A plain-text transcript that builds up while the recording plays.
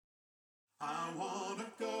I wanna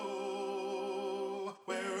go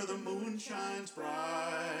where the moon shines bright.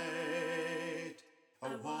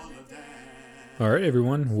 I wanna dance. All right,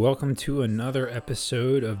 everyone, welcome to another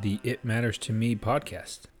episode of the It Matters to Me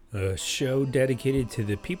podcast, a show dedicated to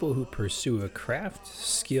the people who pursue a craft,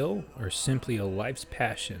 skill, or simply a life's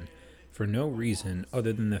passion for no reason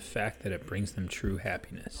other than the fact that it brings them true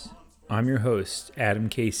happiness. I'm your host, Adam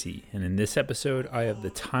Casey, and in this episode, I have the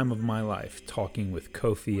time of my life talking with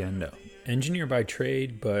Kofi Endo. Engineer by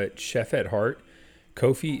trade, but chef at heart,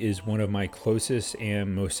 Kofi is one of my closest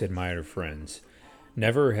and most admired friends.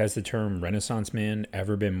 Never has the term Renaissance man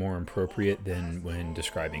ever been more appropriate than when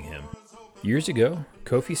describing him. Years ago,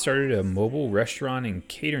 Kofi started a mobile restaurant and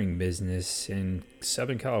catering business in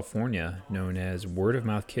Southern California known as Word of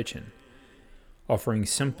Mouth Kitchen. Offering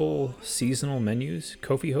simple, seasonal menus,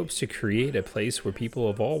 Kofi hopes to create a place where people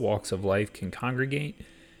of all walks of life can congregate,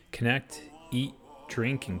 connect, eat,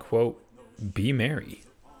 drink, and quote, be merry.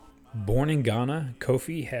 Born in Ghana,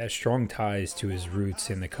 Kofi has strong ties to his roots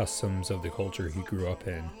and the customs of the culture he grew up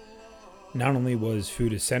in. Not only was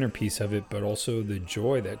food a centerpiece of it, but also the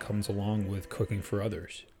joy that comes along with cooking for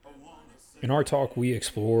others. In our talk, we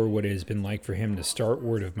explore what it has been like for him to start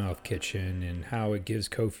Word of Mouth Kitchen and how it gives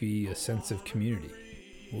Kofi a sense of community.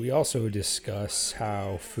 We also discuss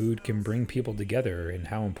how food can bring people together and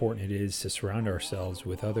how important it is to surround ourselves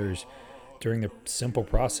with others during the simple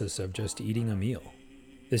process of just eating a meal.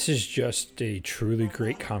 This is just a truly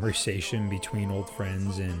great conversation between old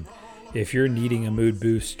friends, and if you're needing a mood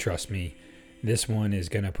boost, trust me, this one is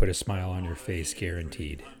going to put a smile on your face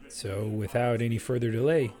guaranteed. So without any further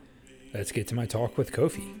delay, let's get to my talk with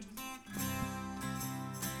Kofi.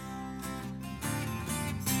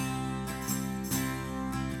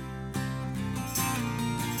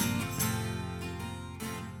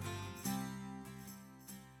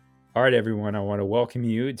 All right, everyone, I want to welcome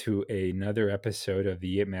you to another episode of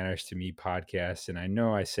the It Matters to Me podcast. And I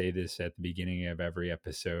know I say this at the beginning of every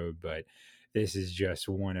episode, but this is just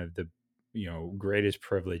one of the greatest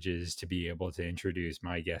privileges to be able to introduce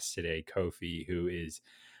my guest today, Kofi, who is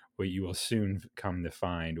what you will soon come to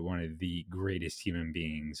find one of the greatest human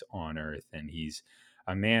beings on earth. And he's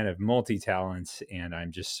a man of multi-talents, and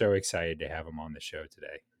I'm just so excited to have him on the show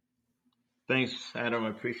today. Thanks, Adam. I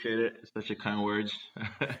appreciate it. Such a kind words.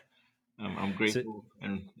 I'm So, grateful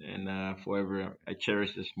and forever I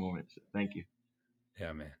cherish this moment. So thank you.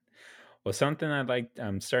 yeah, man. Well, something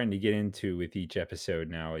I'm starting to get into with each episode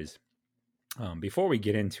now is before we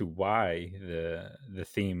get into why the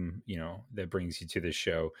theme that brings you to the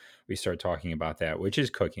show, we start talking about that, which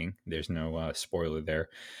is cooking. There's no spoiler there,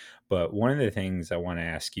 but one of the things I want to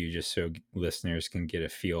ask you, just so listeners can get a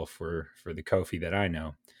feel for the Kofi that I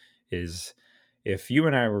know, is if you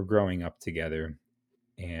and I were growing up together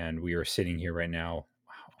and we were sitting here right now,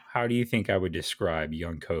 how do you think I would describe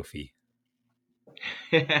young Kofi?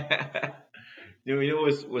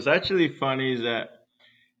 What's actually funny is that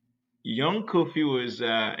young Kofi was.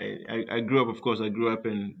 I grew up, of course. I grew up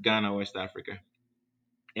in Ghana, West Africa,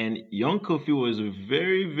 and young Kofi was a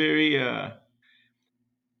very.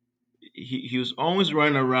 He was always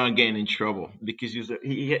running around getting in trouble because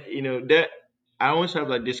that I always have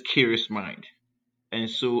like this curious mind. And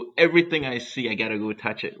so everything I see, I gotta go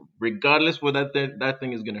touch it, regardless whether that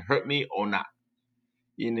thing is gonna hurt me or not.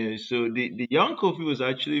 So the young Kofi was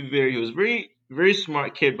actually he was very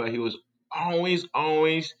smart kid, but he was always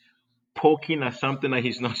poking at something that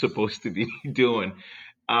he's not supposed to be doing,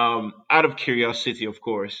 out of curiosity, of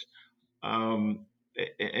course. And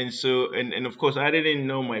of course, I didn't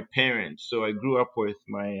know my parents, so I grew up with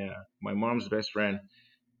my mom's best friend,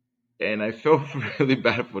 and I felt really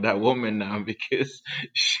bad for that woman now because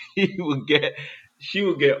she would get she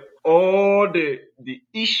would get all the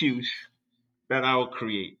issues that I'll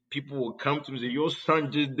create. People will come to me and say, "Your son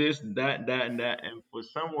did this, that, and that." And for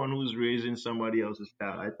someone who's raising somebody else's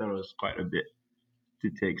child, I thought it was quite a bit to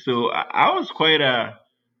take. So I was quite a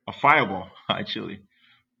fireball actually,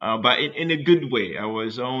 but in a good way. I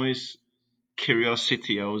was always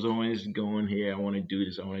curiosity. I was always going here. I want to do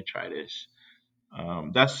this. I want to try this.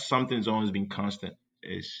 That's something that's always been constant.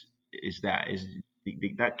 Is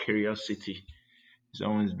that curiosity has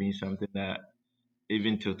always been something that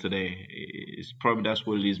even till today is probably that's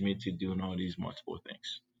what leads me to doing all these multiple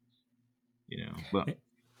things. But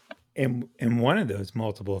And one of those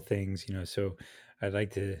multiple things, so I'd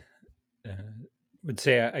like to uh, would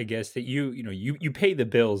say, I guess, that you pay the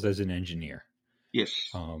bills as an engineer, yes,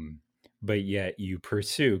 um, but yet you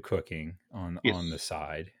pursue cooking on the yes,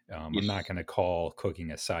 side. I'm not yes, going to call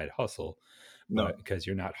cooking a side hustle, but no, because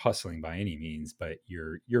you're not hustling by any means, but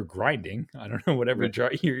you're grinding. I don't know, whatever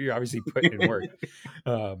right. you're obviously putting in work.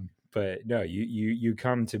 Um, But no, you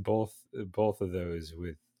come to both of those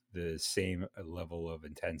with the same level of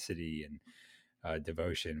intensity and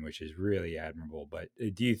devotion, which is really admirable. But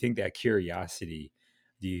do you think that curiosity,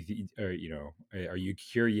 or are you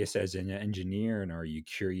curious as an engineer, and are you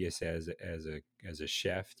curious as a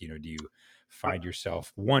chef? Do you I, find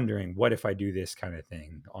yourself wondering, what if I do this kind of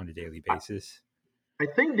thing on a daily basis? I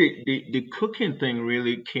think the cooking thing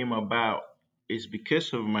really came about is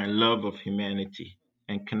because of my love of humanity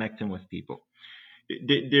and connecting with people.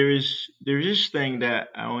 There's this thing that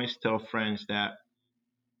I always tell friends that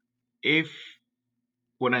if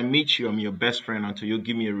when I meet you, I'm your best friend until you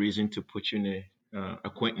give me a reason to put you in a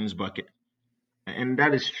acquaintance bucket. And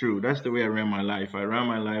that is true. That's the way I ran my life. I ran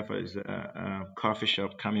my life as a coffee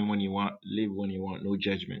shop, come in when you want, leave when you want, no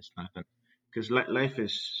judgments, nothing. Because life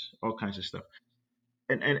is all kinds of stuff.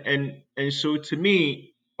 And so to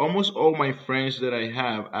me, almost all my friends that I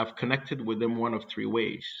have, I've connected with them one of three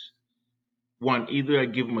ways. One, either I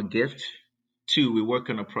give them a gift. Two, we work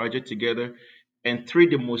on a project together. And three,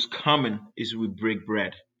 the most common is we break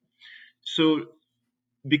bread. So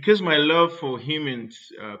because my love for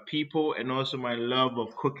humans, people, and also my love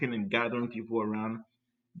of cooking and gathering people around,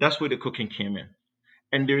 that's where the cooking came in.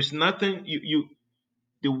 And there's nothing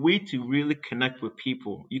the way to really connect with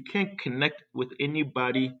people. You can't connect with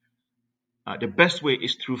anybody. The best way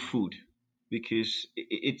is through food because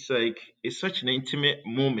it's like it's such an intimate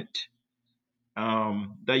moment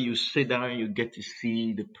that you sit down and you get to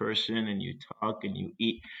see the person and you talk and you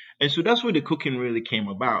eat. And so that's where the cooking really came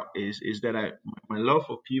about is that my love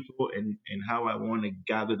for people and how I want to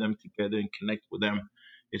gather them together and connect with them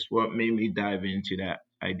is what made me dive into that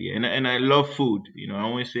idea. And I love food. I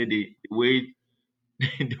always say the way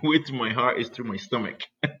the way to my heart is through my stomach.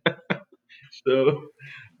 So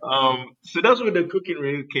that's where the cooking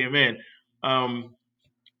really came in. Um,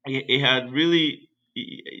 it had really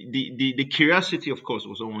the curiosity, of course,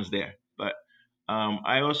 was always there. But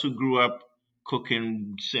I also grew up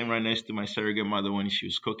cooking, sitting right next to my surrogate mother when she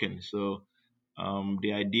was cooking. So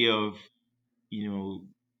the idea of you know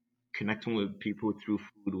connecting with people through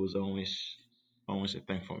food was always a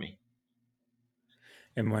thing for me.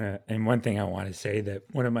 And one thing I want to say, that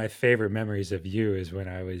one of my favorite memories of you is when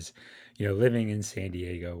I was, living in San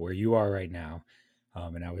Diego, where you are right now,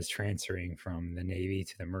 and I was transferring from the Navy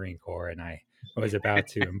to the Marine Corps, and I was about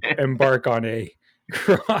to embark on a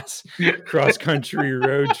cross cross country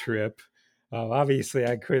road trip. Obviously,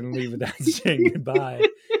 I couldn't leave without saying goodbye.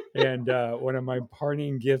 And one of my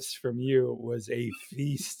parting gifts from you was a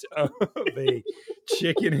feast of a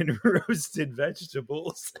chicken and roasted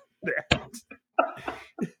vegetables that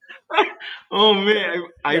Oh that man,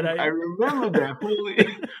 that I I remember that. Holy,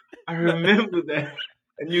 I remember that.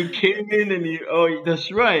 And you came in and oh,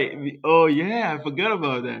 that's right. Oh yeah, I forgot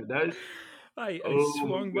about that. That's I oh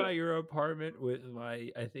swung my by your apartment with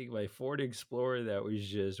I think my Ford Explorer that was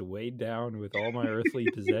just weighed down with all my earthly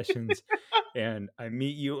possessions, and I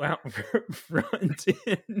meet you out front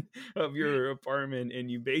of your apartment,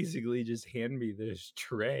 and you basically just hand me this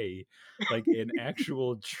tray, like an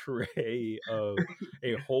actual tray of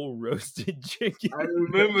a whole roasted chicken I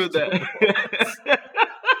and remember vegetables. that.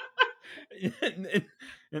 and,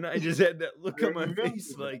 and I just had that I look on my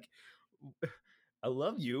face, remember like, I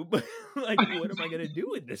love you, but like, what am I gonna do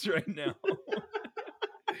with this right now?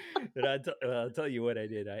 And I'll tell you what I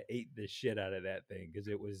did. I ate the shit out of that thing because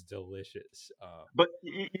it was delicious. But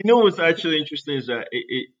you know what's actually interesting is that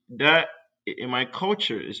that in my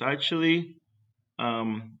culture is actually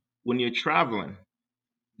when you're traveling,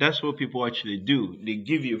 that's what people actually do. They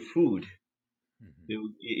give you food.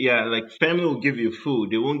 Yeah, like family will give you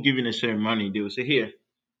food. They won't give you necessarily money. They will say, here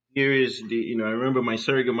is I remember my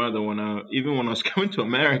surrogate mother when even when I was coming to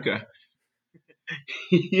America,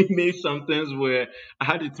 he made some things where I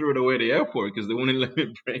had to throw it away at the airport because they wouldn't let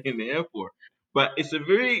me bring it in the airport. But it's a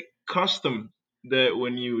very custom that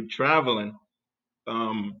when you're traveling,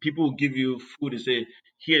 people will give you food and say,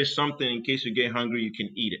 "Here's something in case you get hungry, you can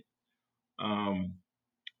eat it." Um,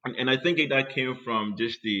 and I think that came from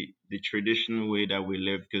just the traditional way that we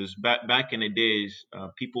live. Because back in the days,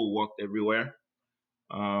 people walked everywhere,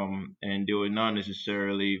 and they were not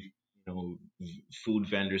necessarily food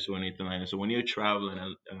vendors or anything like that. So when you're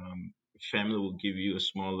traveling, family will give you a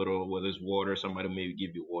small little, whether it's water, somebody may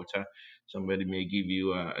give you water, somebody may give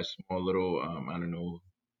you a small little, I don't know,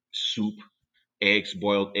 soup, eggs,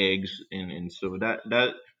 boiled eggs, and so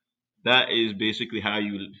that is basically how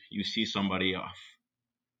you see somebody off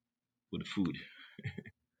with food.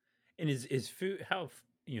 And is food how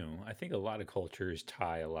I think a lot of cultures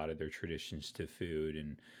tie a lot of their traditions to food,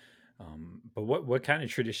 and but what kind of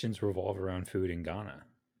traditions revolve around food in Ghana?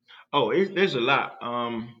 Oh, there's a lot.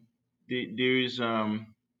 there's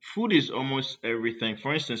food is almost everything.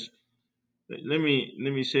 For instance, let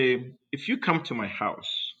me say, if you come to my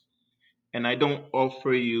house and I don't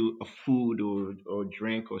offer you a food or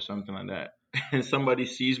drink or something like that, and somebody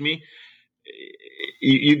sees me,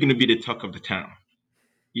 you're gonna be the talk of the town.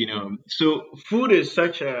 So food is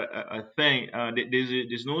such a thing.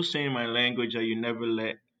 There's no saying in my language that you never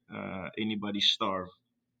let anybody starve.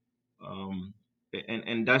 Um,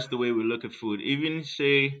 and that's the way we look at food. Even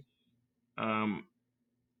say, um,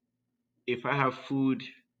 if I have food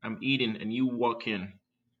I'm eating and you walk in,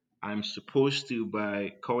 I'm supposed to,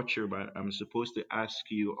 by culture, but I'm supposed to ask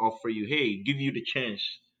you, offer you, hey, give you the chance.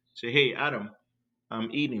 Say, hey, Adam, I'm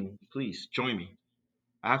eating. Please join me.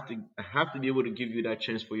 I have to be able to give you that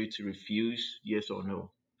chance for you to refuse, yes or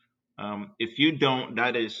no. If you don't,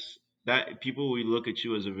 that people will look at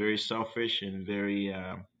you as a very selfish and very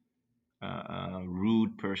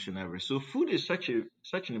rude person ever. So food is such an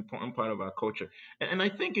important part of our culture, and I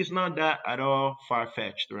think it's not that at all far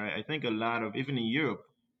fetched, right? I think a lot of, even in Europe,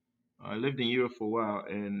 I lived in Europe for a while,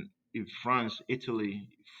 and in France, Italy,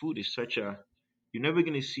 food is such a, you're never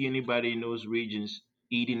going to see anybody in those regions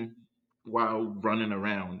eating while running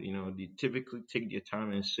around. They typically take their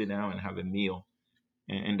time and sit down and have a meal,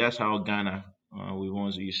 and that's how Ghana we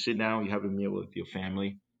want. So you sit down, you have a meal with your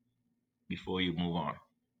family before you move on.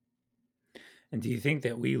 And do you think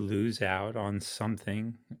that we lose out on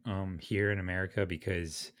something here in America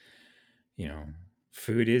because you know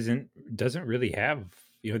food isn't doesn't really have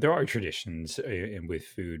there are traditions with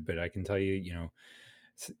food, but I can tell you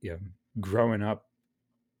growing up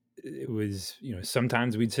it was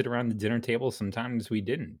sometimes we'd sit around the dinner table, sometimes we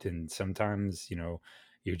didn't, and sometimes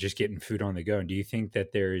you're just getting food on the go. And do you think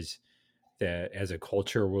that there's that as a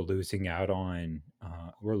culture we're losing out on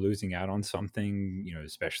something,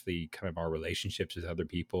 especially kind of our relationships with other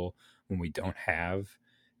people when we don't have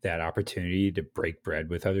that opportunity to break bread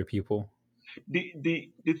with other people?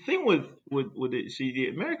 The thing with it, see, the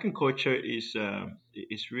American culture is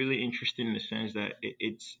really interesting in the sense that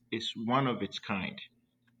it's one of its kind,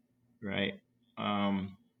 right?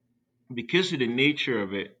 Um, because of the nature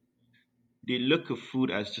of it, they look at food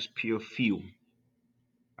as just pure fuel.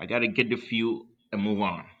 I got to get the fuel and move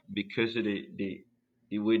on because of the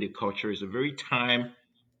way the culture is a very time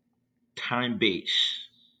based.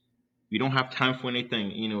 We don't have time for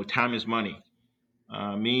anything. Time is money.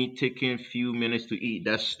 Me taking a few minutes to eat,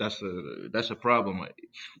 that's a problem.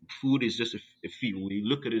 Food is just a fuel. We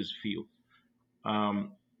look at it as fuel.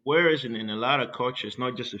 Whereas in a lot of cultures, it's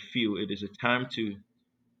not just a fuel. It is a time to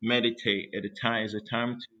meditate. At a time, it's a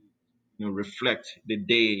time to reflect the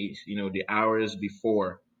days, the hours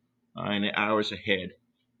before, and the hours ahead.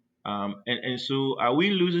 And so, are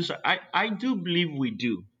we losing? I do believe we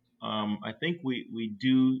do. I think we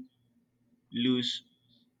do lose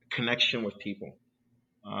connection with people.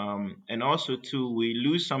 And also, too, we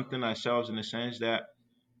lose something ourselves in the sense that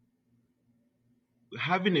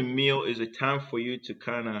having a meal is a time for you to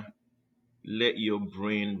kind of let your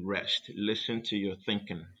brain rest, listen to your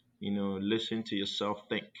thinking, listen to yourself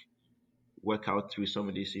think, work out through some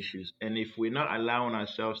of these issues. And if we're not allowing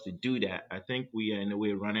ourselves to do that, I think we are in a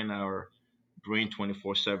way running our brain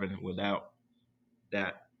 24/7 without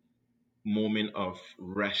that moment of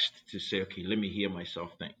rest to say, okay, let me hear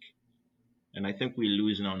myself think. And I think we're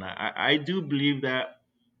losing on that. I do believe that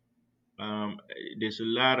um, there's a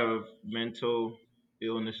lot of mental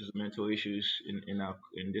illnesses, mental issues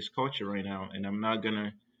in this culture right now, and I'm not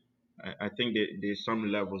gonna. I think that there's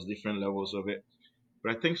some levels, different levels of it,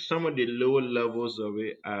 but I think some of the lower levels of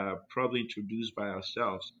it are probably introduced by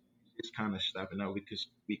ourselves. It's kind of stopping out because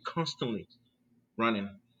we constantly running,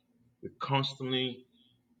 we're constantly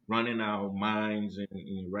running our minds,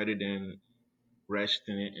 and rather than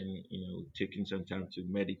resting it and taking some time to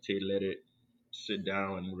meditate, let it sit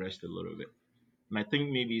down and rest a little bit. And I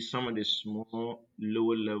think maybe some of the small,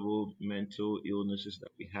 lower level mental illnesses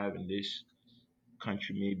that we have in this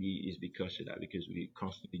country maybe is because of that, because we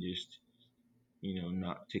constantly just,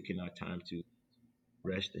 not taking our time to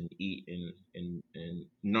rest and eat and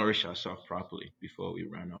nourish ourselves properly before we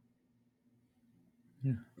run out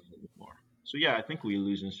Yeah. a little bit more. So yeah, I think we're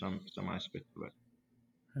losing some aspect of it.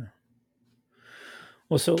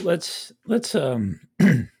 Well, so let's let's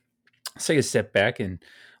take a step back and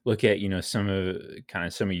look at some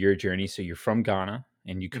of your journey. So you're from Ghana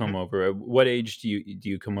and you come Hmm. over. At what age do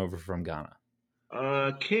you come over from Ghana?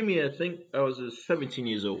 Came here, I think I was 17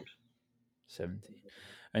 years old. 17.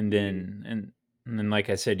 And Yeah, then like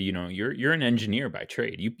I said, you're an engineer by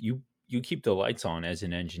trade. You keep the lights on as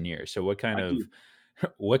an engineer. So what kind I of do.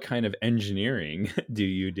 what kind of engineering do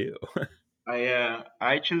you do? I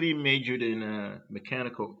actually majored in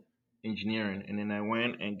mechanical. engineering, and then I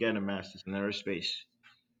went and got a master's in aerospace.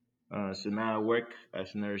 So now I work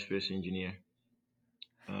as an aerospace engineer.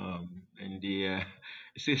 And the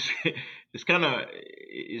it's it's, it's kind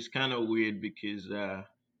of weird because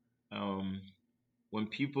um, when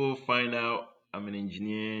people find out I'm an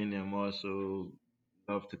engineer and I'm also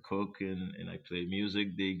love to cook and I play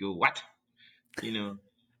music, they go, "What?" You know.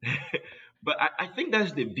 But I think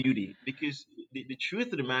that's the beauty because the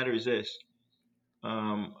truth of the matter is this.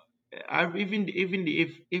 Um, even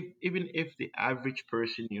if the average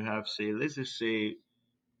person you have, say, let's just say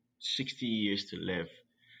 60 years to live,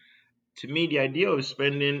 to me, the idea of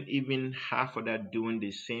spending even half of that doing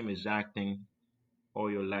the same exact thing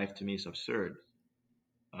all your life to me is absurd.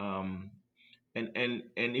 Um, and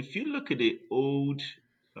if you look at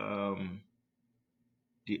um,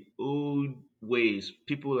 the old ways,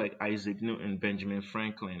 people like Isaac Newton, Benjamin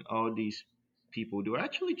Franklin, all these people, they were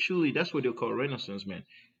actually truly, that's what they call Renaissance men.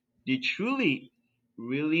 They truly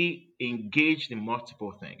really engaged in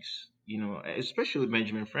multiple things. Especially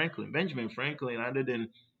Benjamin Franklin. Benjamin Franklin, other than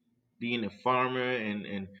being a farmer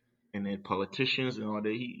and then politicians and all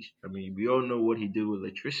that, I mean, we all know what he did with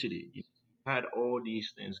electricity. He had all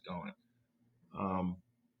these things going. Um,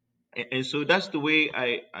 and so that's the way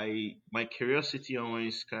my curiosity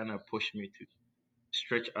always kind of pushed me to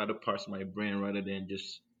stretch other parts of my brain rather than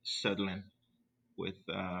just settling with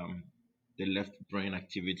the left brain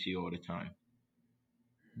activity all the time.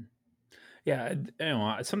 Yeah,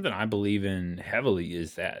 something I believe in heavily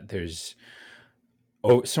is that there's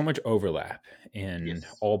so much overlap in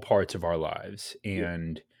Yes. all parts of our lives, Yep.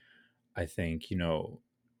 and I think,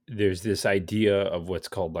 there's this idea of what's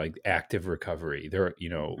called like active recovery. There,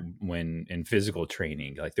 when in physical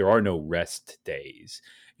training, like there are no rest days.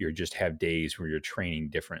 You just have days where you're training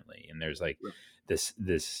differently. And there's like Yep.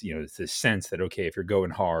 this sense that, okay, if you're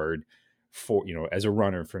going hard for, as a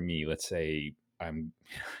runner for me, let's say I'm,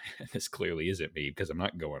 this clearly isn't me because I'm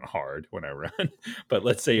not going hard when I run, but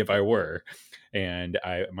let's say if I were, and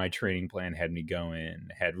my training plan had me going,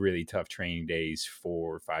 had really tough training days,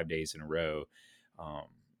 4 or 5 days in a row. um,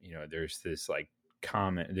 there's this like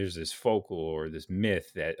comment, there's this folklore, this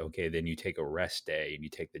myth that, okay, then you take a rest day and you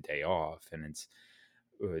take the day off, and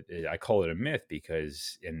I call it a myth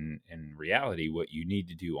because in reality, what you need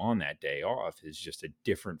to do on that day off is just a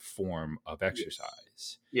different form of Yes.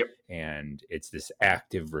 exercise, Yep. and it's this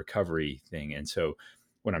active recovery thing. And so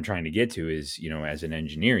what I'm trying to get to is, as an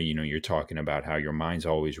engineer, you're talking about how your mind's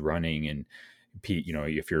always running, and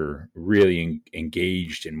if you're really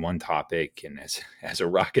engaged in one topic, and as a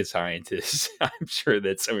rocket scientist, I'm sure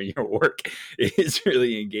that some of your work is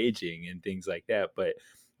really engaging and things like that. But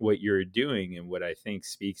what you're doing, and what I think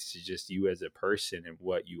speaks to just you as a person and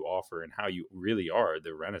what you offer and how you really are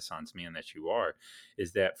the Renaissance man that you are,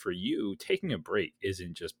 is that for you, taking a break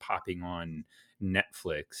isn't just popping on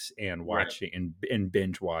Netflix and Right. watching and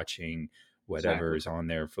binge watching whatever Exactly. is on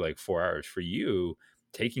there for like 4 hours. For you,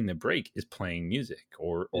 taking the break is playing music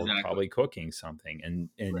or Exactly. probably cooking something, and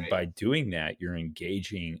Right. by doing that, you're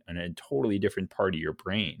engaging in a totally different part of your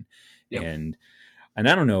brain. Yep. And I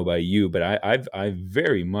don't know about you, but I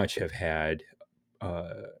very much have had,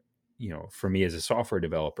 uh, for me as a software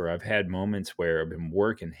developer, I've had moments where I've been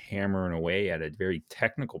working, hammering away at a very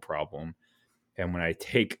technical problem, and when I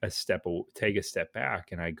take a step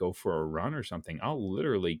back and I go for a run or something, I'll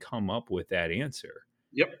literally come up with that answer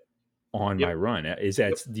Yep. on Yep. my run.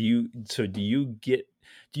 Yep. Do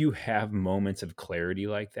you have moments of clarity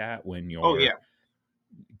like that when Oh yeah. you're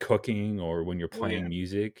cooking or when you're Oh yeah. playing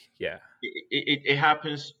music? Yeah. It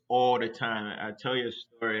happens all the time. I'll tell you a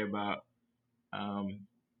story about um,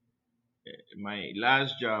 my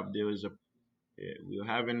last job. There was we were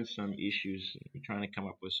having some issues. We are trying to come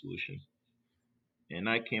up with a solution, and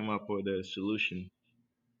I came up with a solution,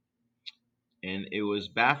 and it was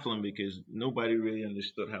baffling because nobody really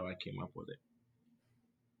understood how I came up with it.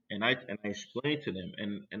 And I explained to them,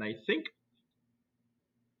 and I think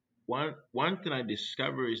one thing I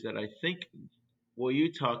discovered is that I think what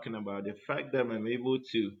you're talking about, the fact that I'm able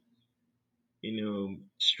to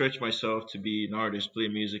stretch myself to be an artist, play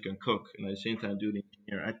music, and cook, and at the same time do the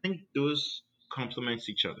engineer. I think those complements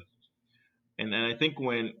each other. And I think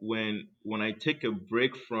when I take a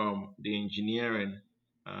break from the engineering,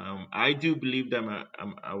 I do believe that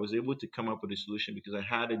I was able to come up with a solution because I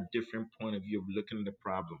had a different point of view of looking at the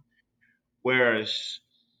problem. Whereas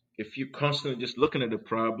if you're constantly just looking at the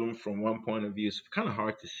problem from one point of view, it's kind of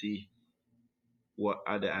hard to see what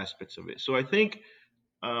other aspects of it. So I think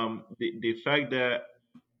the fact that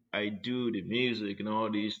I do the music and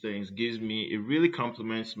all these things gives me, it really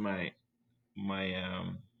complements my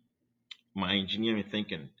my engineering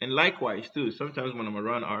thinking. And likewise too, sometimes when I'm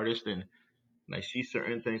around artists and I see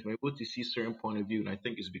certain things, I'm able to see certain point of view, and I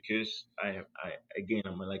think it's because I again,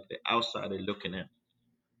 I'm like the outsider looking in,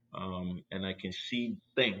 and I can see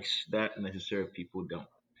things that necessarily people don't.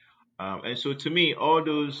 And so to me, all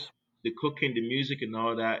those the cooking, the music, and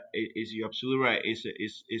all that is you're absolutely right.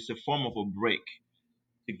 It's a form of a break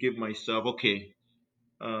to give myself okay.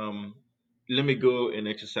 Um, Let me go and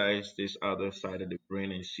exercise this other side of the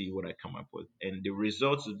brain and see what I come up with. And the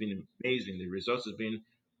results has been amazing. The results has been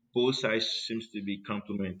both sides seems to be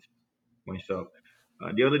compliment myself.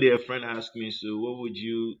 The other day, a friend asked me, "So,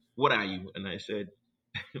 what are you?" And I said,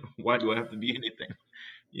 "Why do I have to be anything?"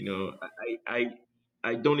 You know,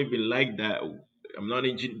 I don't even like that. I'm not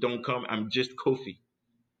engine. Don't come. I'm just Kofi.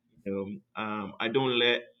 I don't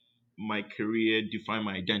let my career define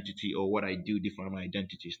my identity or what I do define my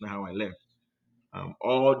identity. It's not how I live.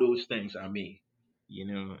 All those things are me.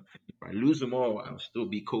 If I lose them all, I'll still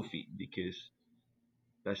be Kofi because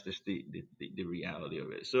that's just the reality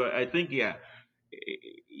of it. So I think, yeah,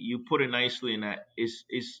 you put it nicely in that is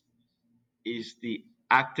the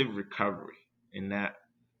active recovery in that.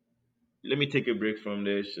 Let me take a break from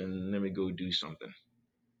this and let me go do something.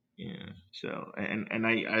 Yeah. So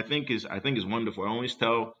I think is wonderful. I always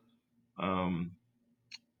tell um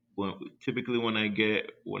when typically when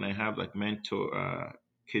I have like mentor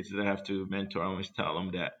kids that I have to mentor, I always tell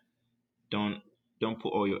them that don't don't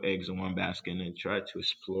put all your eggs in one basket and try to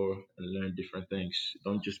explore and learn different things.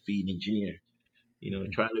 Don't just be an engineer.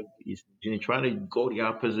 Try to go the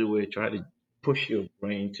opposite way. Try to push your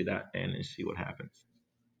brain to that end and see what happens.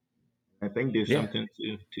 I think there's Yeah. something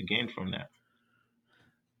to gain from that.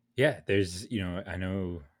 Yeah. There's, I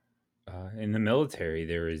know in the military,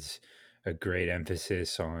 there is a great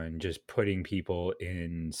emphasis on just putting people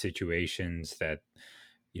in situations that,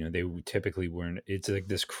 they typically weren't. It's like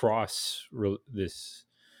this cross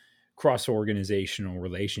organizational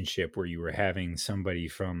relationship where you were having somebody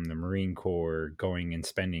from the Marine Corps going and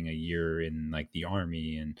spending a year in like the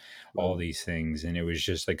army and all Right. these things. And it was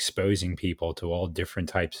just exposing people to all different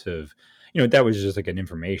types of, that was just like an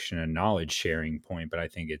information and knowledge sharing point. But I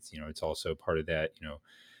think it's also part of that,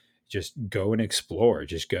 just go and explore,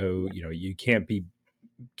 just go, you can't be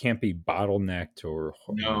bottlenecked or,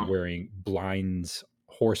 No, wearing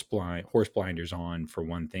horse blinders on for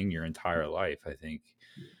one thing your entire life. I think,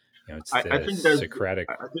 it's I the think Socratic.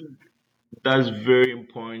 I think that's very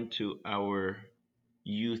important to our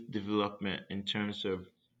youth development in terms of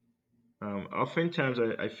oftentimes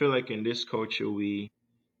I feel like in this culture we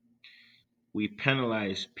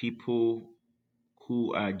penalize people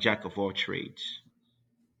who are jack of all trades,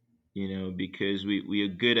 because we're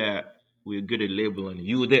good at labeling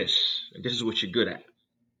you this, and this is what you're good at,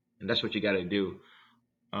 and that's what you got to do.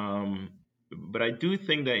 Um, but I do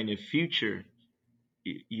think that in the future,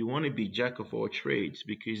 you want to be jack of all trades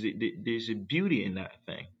because there's a beauty in that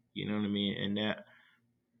thing. You know what I mean? And that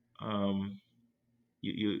um,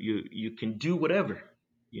 you can do whatever.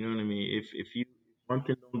 You know what I mean? If one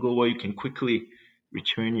thing don't go well, you can quickly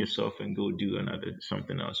retrain yourself and go do another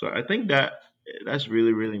something else. So I think that's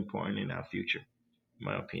really really important in our future, in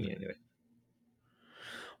my opinion. Anyway.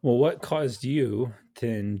 Well, what caused you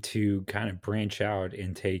then to kind of branch out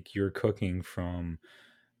and take your cooking from,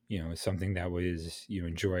 something that was you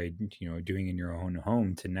enjoyed, doing in your own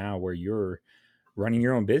home to now where you're running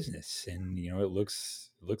your own business and it looks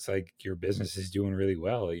like your business is doing really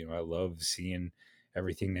well. I love seeing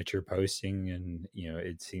everything that you're posting and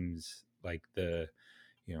it seems like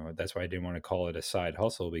that's why I didn't want to call it a side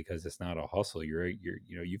hustle because it's not a hustle.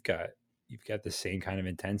 You've got the same kind of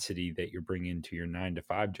intensity that you're bringing to your 9 to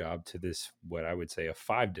 5 job to this, what I would say a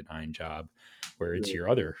 5 to 9 job, where it's Yeah. your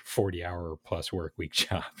other 40-hour plus work week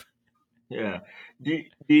job. Yeah.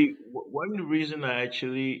 One reason I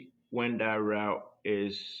actually went that route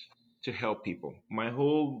is to help people. My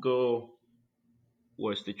whole goal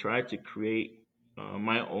was to try to create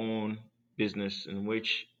my own business in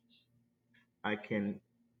which I can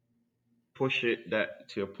push it that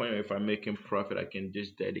to a point where if I'm making profit, I can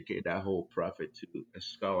just dedicate that whole profit to a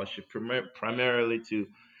scholarship, primarily to.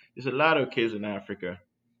 There's a lot of kids in Africa.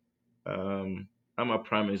 I'm a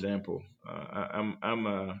prime example. I'm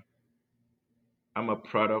a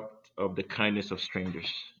product of the kindness of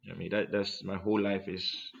strangers. I mean that's my whole life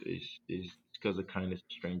is because of kindness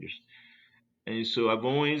of strangers, and so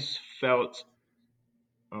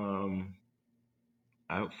um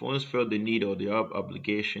I've always felt the need or the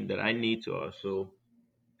obligation that I need to also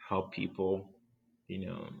help people,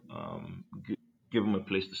 give them a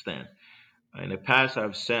place to stand. In the past,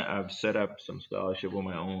 I've set up some scholarship with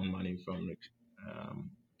my own money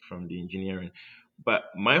um, from the engineering, But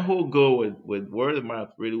my whole goal with word of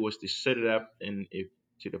mouth really was to set it up, and if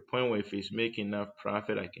to the point where if it's making enough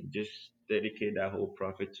profit, I can just dedicate that whole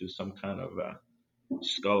profit to some kind of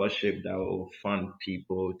scholarship that will fund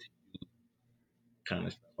people to kind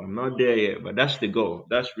of stuff. I'm not there yet, but that's the goal.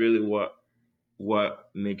 That's really what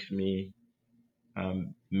makes me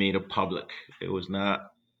made it public. It was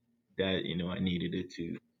not that I needed it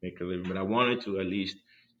to make a living, but I wanted to at least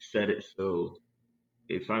set it so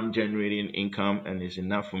if I'm generating income and it's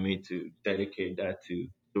enough for me to dedicate that to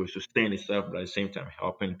sustain itself, but at the same time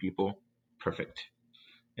helping people, perfect.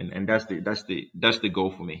 And that's the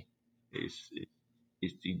goal for me is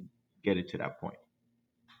to get it to that point.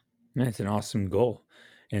 That's an awesome goal.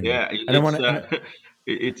 And Yeah, I don't it's want to,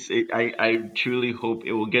 I truly hope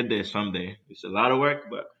it will get there someday. It's a lot of work,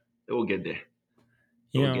 but it will get there.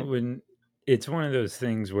 It will get when it's one of those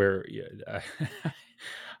things where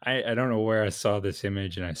I don't know where I saw this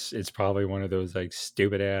image, and it's probably one of those like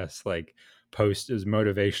stupid ass like posters,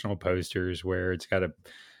 motivational posters where it's got a,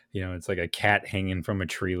 it's like a cat hanging from a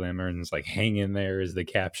tree limb, and it's like hang in there is the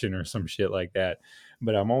caption or some shit like that.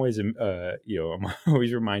 But I'm always, I'm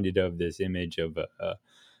always reminded of this image of,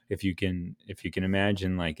 if you can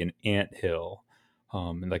imagine like an ant hill,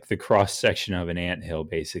 like the cross section of an ant hill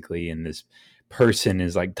basically, and this person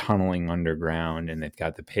is like tunneling underground and they've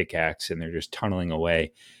got the pickaxe and they're just tunneling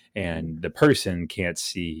away, and the person can't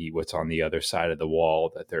see what's on the other side of the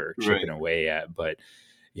wall that they're chipping right. away at. But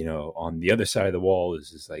on the other side of the wall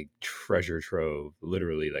is this like treasure trove,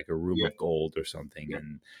 literally like a room Yeah, of gold or something. yeah,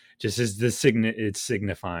 And just as it's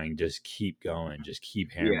signifying, just keep going, just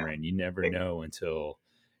keep yeah. hammering. You never know until,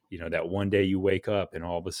 that one day you wake up and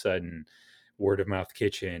all of a sudden Word of Mouth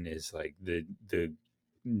Kitchen is like the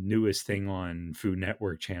newest thing on Food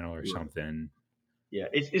Network channel or Right. something. Yeah,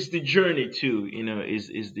 it's the journey too.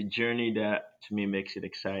 Is the journey that to me makes it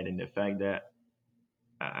exciting. The fact that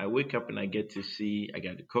I wake up and I get to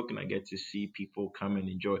cook and I get to see people come and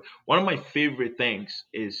enjoy. One of my favorite things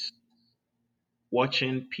is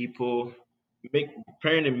watching people make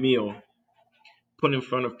preparing a meal, put in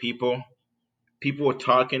front of people. People are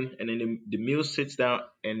talking, and then the meal sits down,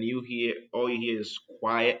 and all you hear is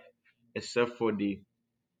quiet, except for the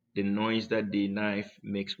noise that the knife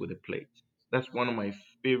makes with the plate. That's one of my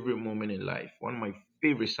favorite moments in life. One of my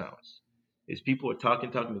favorite sounds is people are talking,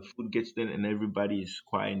 the food gets done, and everybody is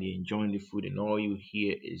quiet and they're enjoying the food, and all you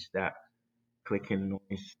hear is that clicking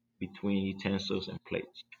noise between utensils and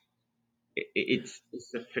plates. It's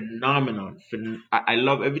a phenomenon. I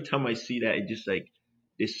love every time I see that. It just like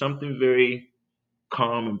there's something very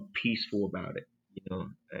calm and peaceful about it.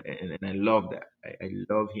 And I love that. I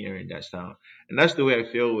love hearing that sound, and that's the way I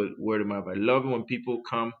feel with word of mouth. I love it when people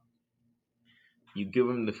come, you give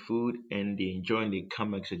them the food, and they enjoy, and they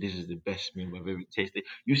come back and say, "This is the best meal I've ever tasted."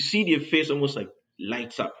 You see their face almost like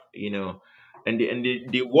lights up, and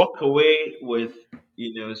they walk away with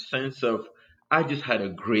a sense of, "I just had a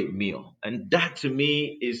great meal," and that to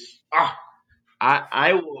me is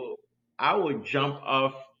I will jump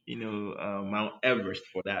off Mount Everest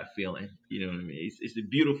for that feeling. You know what I mean? It's a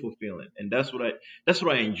beautiful feeling, and that's what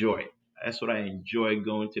I enjoy. That's what I enjoy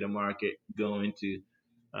going to the market, going to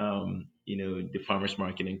the farmers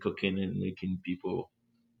market and cooking and making people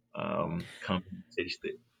come and taste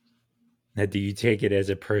it. Now, do you take it as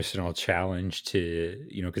a personal challenge to,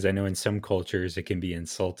 because I know in some cultures it can be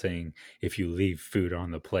insulting if you leave food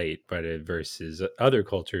on the plate, but versus other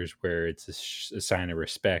cultures where it's a sign of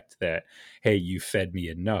respect that, hey, you fed me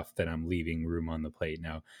enough that I'm leaving room on the plate.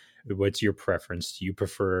 Now, what's your preference? Do you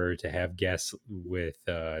prefer to have guests with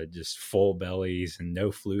just full bellies and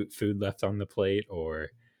no food left on the plate,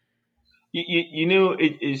 or?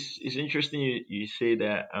 It's interesting you say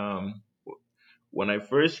that. When I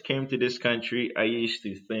first came to this country, I used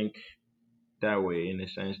to think that way in the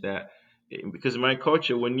sense that because in my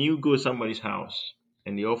culture, when you go to somebody's house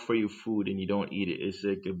and they offer you food and you don't eat it, it's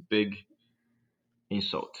like a big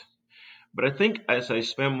insult. But I think as I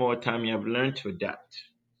spend more time here, I've learned to adapt.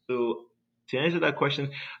 So to answer that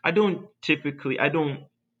question, I don't take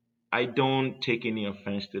any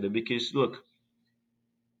offense to it because look,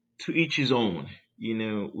 to each his own.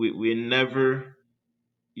 We're never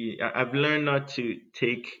I've learned not to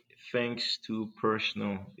take things too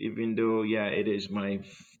personal, even though, yeah, it is my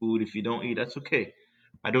food. If you don't eat, that's okay.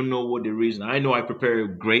 I don't know what the reason. I know I prepare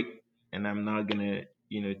it great, and I'm not gonna,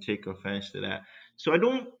 take offense to that. So I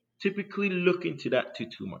don't typically look into that too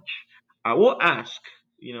much. I will ask,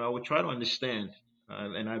 I will try to understand,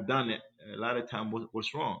 and I've done it a lot of time.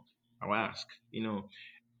 What's wrong? I'll ask,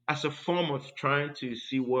 as a form of trying to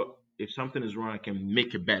see what if something is wrong, I can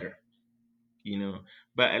make it better. you know.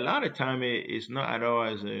 But a lot of time it's not at all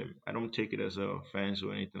as a, I don't take it as a offense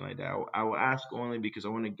or anything like that. I will ask only because I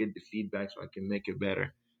want to get the feedback so I can make it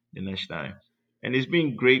better the next time. And it's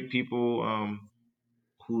been great people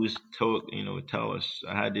who's told, tell us.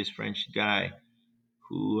 I had this French guy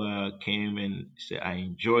who came and said I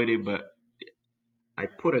enjoyed it, but I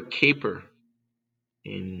put a caper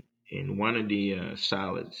in one of the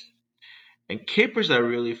salads. And capers are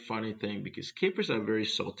really funny thing because capers are very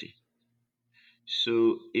salty.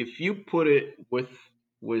 So if you put it with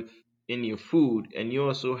in your food and you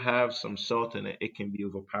also have some salt in it, it can be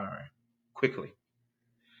overpowering quickly.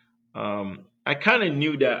 I kind of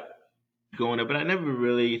knew that going up, but I never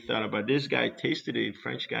really thought about this guy. Tasted it,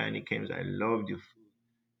 French guy, and he came and said, "I loved your food,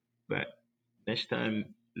 but next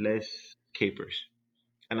time less capers."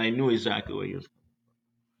 And I knew exactly what he was.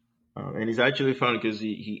 And it's actually funny because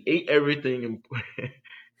he ate everything and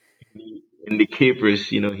in the capers,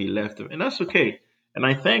 he left them, and that's okay. And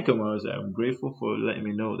I thank him. I'm grateful for letting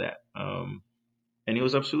me know that. And he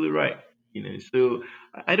was absolutely right. So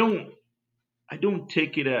I don't I don't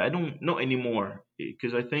take it. I don't not anymore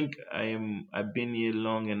because I think I've been here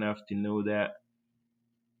long enough to know that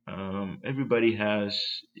everybody has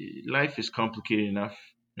life is complicated enough,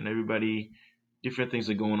 and everybody different things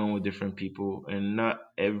are going on with different people, and not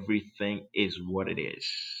everything is what it is.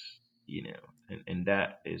 And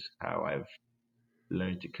that is how I've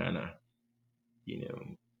learned to kind of you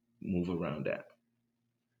know move around that.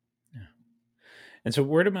 And so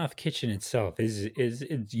word of mouth kitchen itself is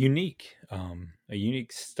it's unique, a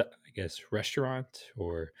unique I guess restaurant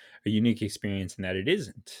or a unique experience in that it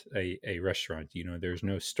isn't a restaurant. There's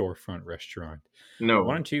no storefront restaurant. Why No.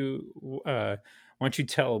 don't you why don't you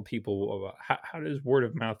tell people about how does word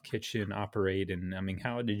of mouth kitchen operate, and I mean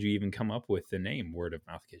how did you even come up with the name word of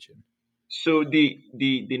mouth kitchen? So the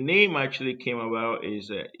name actually came about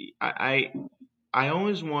is I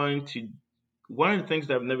always wanted to. One of the things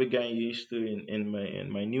that I've never gotten used to in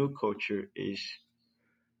my new culture is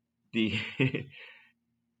the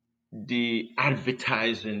the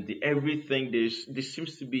advertising, the everything. There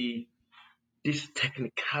seems to be this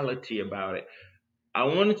technicality about it. I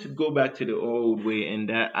wanted to go back to the old way, and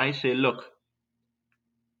that I say, look,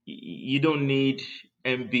 you don't need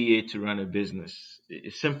MBA to run a business.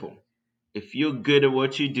 It's simple. If you're good at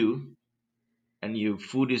what you do and your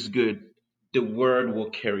food is good, the word will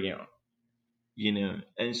carry on.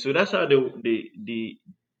 And so that's how the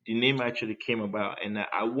name actually came about. And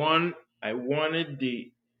I wanted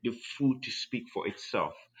the food to speak for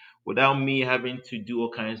itself without me having to do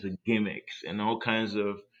all kinds of gimmicks and all kinds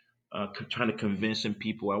of trying to convincing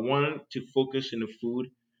people. I wanted to focus in the food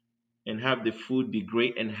and have the food be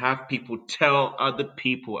great and have people tell other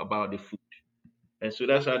people about the food. And so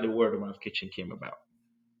that's how the word of mouth kitchen came about.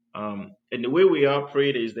 And the way we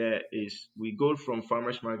operate is we go from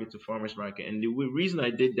farmers market to farmers market. And the reason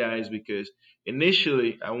I did that is because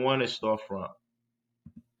initially I wanted storefront,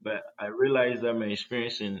 but I realized that my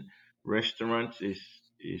experience in restaurants is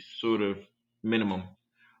sort of minimum.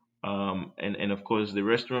 And of course, the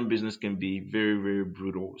restaurant business can be very, very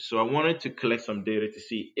brutal. So I wanted to collect some data to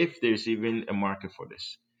see if there's even a market for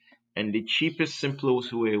this. And the cheapest,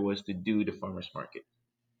 simplest way was to do the farmers market.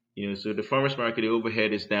 So the farmers market, the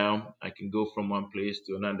overhead is down. I can go from one place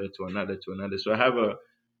to another, to another, to another. So I have a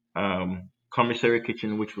commissary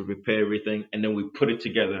kitchen which we prepare everything and then we put it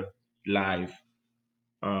together live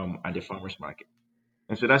at the farmers market.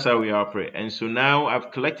 And so that's how we operate. And so now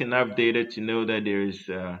I've collected enough data to know that there's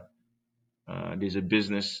a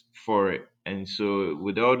business for it. And so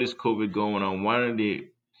with all this COVID going on, one of the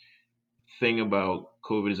thing about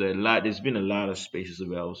COVID is there's been a lot of spaces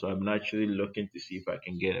available. So I'm actually looking to see if I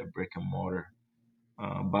can get a brick and mortar.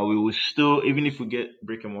 But we will still, even if we get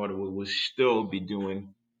brick and mortar, we will still be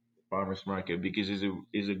doing farmers market because it's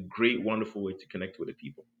a great, wonderful way to connect with the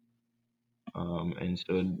people. And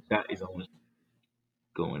so that is always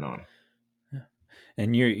going on.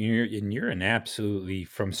 And you're an absolutely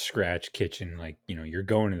from scratch kitchen. Like, you're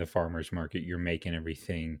going to the farmer's market, you're making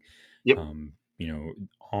everything, Yep, um, you know,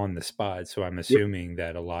 on the spot. So I'm yep. assuming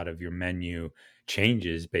that a lot of your menu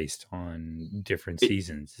changes based on different It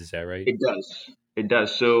seasons. Is that right? it does. It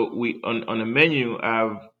does. So we on the menu,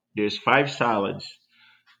 there's 5 salads.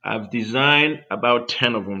 I've designed about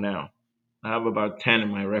 10 of them now. I have about 10 in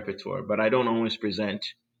my repertoire, but I don't always present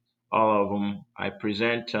all of them. I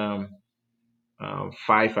present 5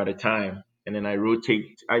 at a time, and then I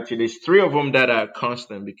rotate. Actually, there's 3 of them that are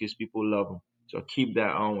constant because people love them, so I keep that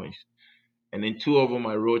always. And then 2 of them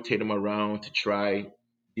I rotate them around to try,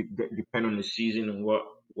 depend on the season and what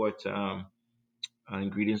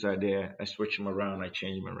ingredients are there. I switch them around, I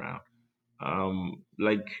change them around.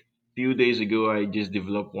 Like few days ago, I just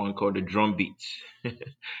developed one called the drum beats,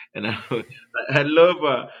 and I love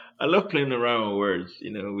I love playing around with words.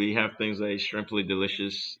 We have things like shrimply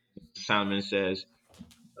delicious. Salmon says.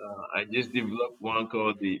 I just developed one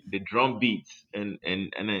called the drum beats, and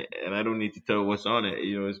I don't need to tell what's on it.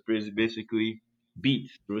 It's basically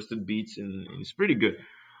beets, roasted beets, and it's pretty good.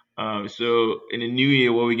 So in the new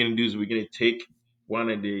year, what we're gonna do is we're gonna take one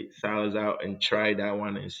of the salads out and try that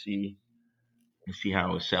one and see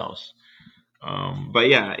how it sells. But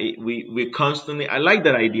yeah, we constantly. I like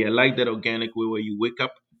that idea. I like that organic way where you wake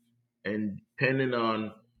up and depending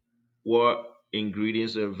on what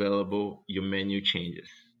ingredients are available, your menu changes.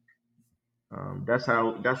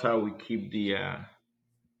 That's how we keep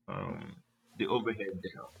um, the overhead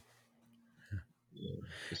down.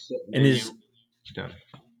 The set And menu done.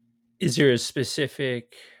 is there a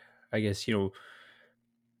specific, I guess, I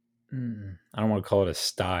don't want to call it a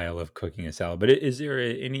style of cooking a salad, but is there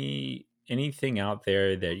anything out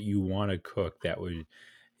there that you want to cook that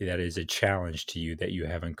is a challenge to you that you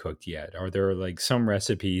haven't cooked yet? Are there like some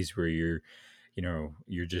recipes where you're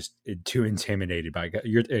just too intimidated by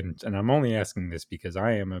you're and I'm only asking this because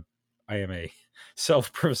I am a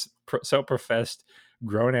self-professed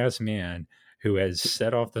grown ass man who has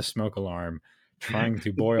set off the smoke alarm trying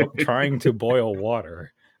to boil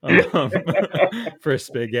water um, for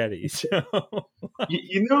spaghetti. So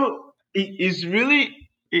It's really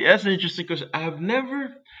that's interesting because I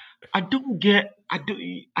don't get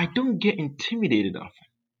intimidated often.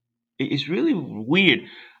 It's really weird.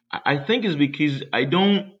 I think it's because I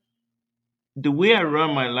don't the way I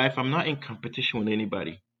run my life. I'm not in competition with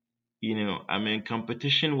anybody. I'm in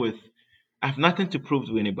competition with. I have nothing to prove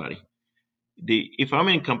to anybody. If I'm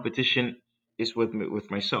in competition, it's with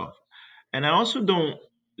myself. And I also don't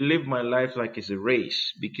live my life like it's a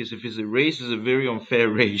race because if it's a race, it's a very unfair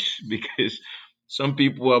race because some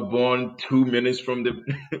people are born 2 minutes from the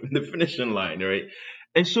the finishing line, right?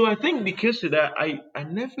 And so I think because of that, I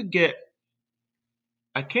never get.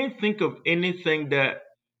 I can't think of anything that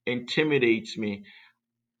intimidates me.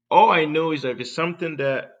 All I know is that if it's something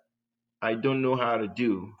that I don't know how to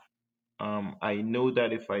do, I know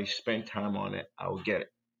that if I spend time on it, I'll get it.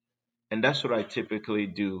 And that's what I typically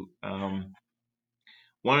do.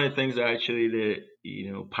 One of the things I actually did,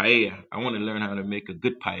 paella. I want to learn how to make a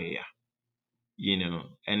good paella,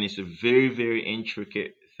 and it's a very, very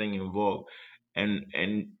intricate thing involved. And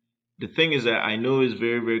the thing is that I know it's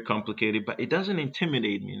very, very complicated, but it doesn't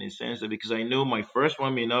intimidate me in a sense that because I know my first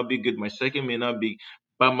one may not be good, my second may not be,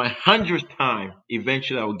 but my 100th time,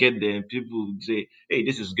 eventually I'll get there and people will say, hey,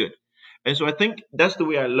 this is good. And so I think that's the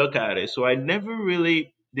way I look at it. So I never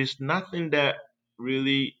really, there's nothing that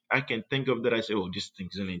really I can think of that I say, oh, this thing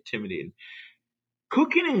is intimidating.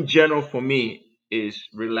 Cooking in general for me is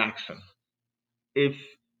relaxing. If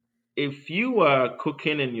if you are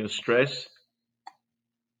cooking and you're stressed,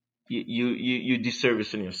 you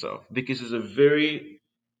disservicing yourself because it's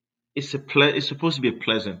supposed to be a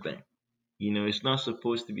pleasant thing. It's not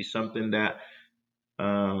supposed to be something that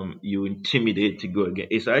you intimidate to go again.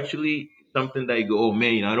 It's actually something that you go, oh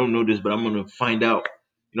man, I don't know this, but I'm gonna find out.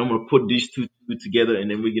 I'm gonna put these two together, and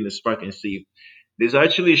then we're gonna spark and see. There's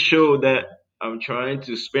actually a show that I'm trying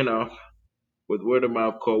to spin off with word of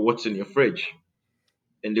mouth called "What's in Your Fridge,"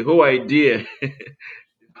 and the whole idea,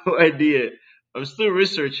 whole idea. I'm still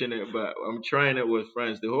researching it, but I'm trying it with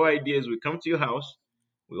friends. The whole idea is we come to your house,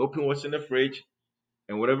 we open what's in the fridge,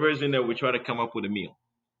 and whatever is in there, we try to come up with a meal.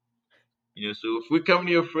 So if we come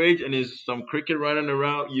to your fridge and there's some cricket running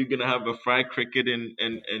around, you're gonna have a fried cricket and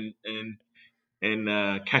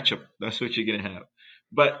ketchup. That's what you're gonna have.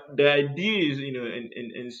 But the idea is,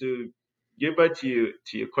 and so get back to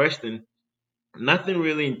your question. Nothing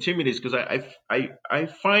really intimidates because I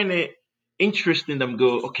find it interesting. Them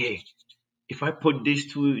go, okay, if I put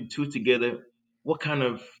these two together, what kind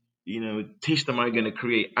of taste am I going to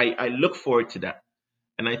create? I look forward to that,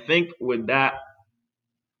 and I think with that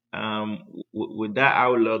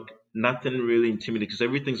outlook, nothing really intimidating because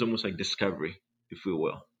everything's almost like discovery, if you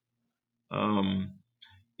will. Um,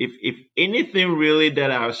 if anything really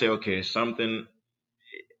that I'll say, okay, something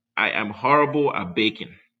I am horrible at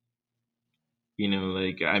baking.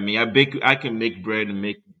 Like I mean, I can make bread and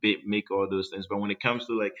make all those things, but when it comes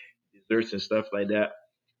to like desserts and stuff like that,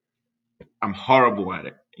 I'm horrible at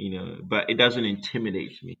it, but it doesn't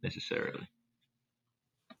intimidate me necessarily.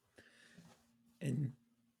 and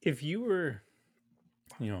if you were,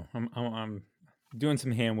 I'm doing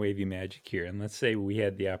some hand wavy magic here, and let's say we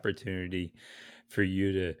had the opportunity for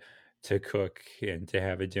you to cook and to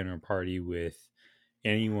have a dinner party with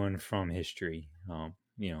anyone from history,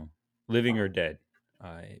 living or dead.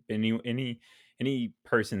 Any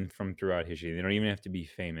person from throughout history. They don't even have to be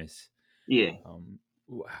famous. Yeah. Um,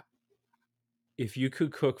 if you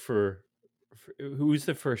could cook for who's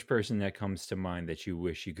the first person that comes to mind that you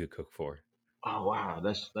wish you could cook for? Oh wow,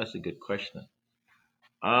 that's a good question.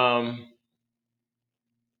 Um,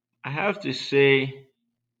 I have to say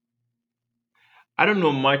I don't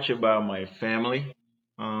know much about my family.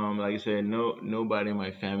 Like I said, nobody in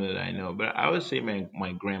my family that I know, but I would say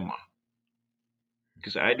my grandma,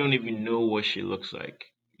 because I don't even know what she looks like.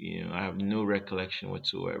 I have no recollection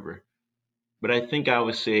whatsoever. But I think I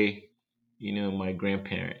would say, my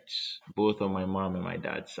grandparents, both on my mom and my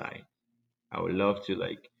dad's side. I would love to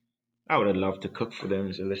like I would have loved to cook for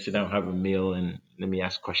them. So let's sit down, have a meal, and let me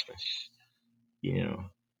ask questions. You know,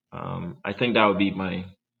 I think that would be my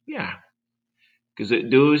yeah. Because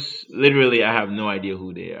those literally, I have no idea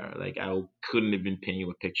who they are. Like I couldn't even paint you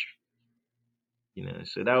a picture.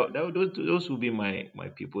 So those would be my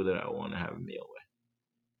people that I want to have a meal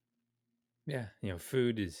with. Yeah,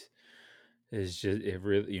 food is just it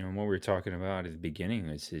really what we were talking about at the beginning.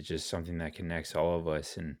 It's just something that connects all of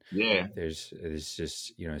us, and Yeah. there's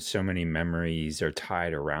just so many memories are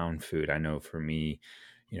tied around food. I know for me,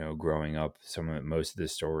 growing up, most of the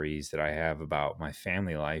stories that I have about my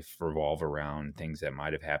family life revolve around things that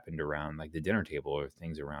might have happened around like the dinner table or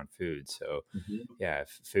things around food. So Hmm. yeah,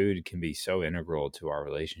 food can be so integral to our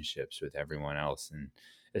relationships with everyone else, and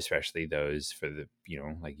especially those for the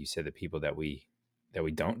like you said, the people that we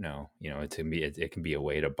don't know. It can be a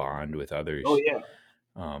way to bond with Oh others. yeah.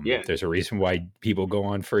 Yeah. There's a reason why people go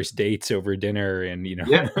on first dates over dinner, and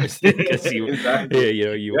Yeah. most because Exactly.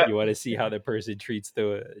 yeah, you Yeah. you want to see how the person treats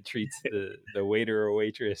the waiter or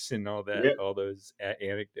waitress, and all that, Yeah. all those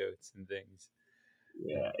anecdotes and things.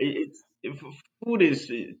 Yeah. Food is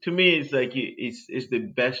to me. It's like it's the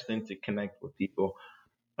best thing to connect with people.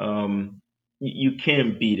 You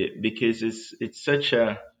can't beat it because it's such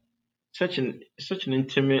an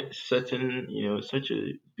intimate, such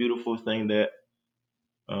a beautiful thing that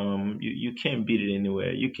you can't beat it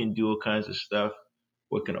anywhere. You can do all kinds of stuff,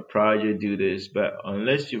 work on a project, do this, but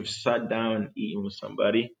unless you've sat down and eaten with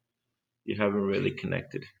somebody, you haven't really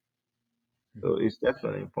connected. So it's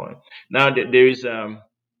definitely important. Now there is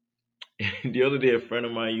the other day a friend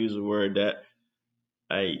of mine used a word that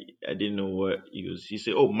I didn't know what he was. He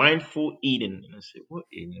said, "Oh, mindful eating," and I said, "What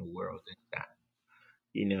in the world is that?"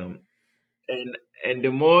 You know, and and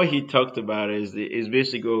the more he talked about it, is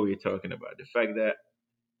basically what we're talking about. The fact that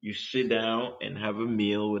you sit down and have a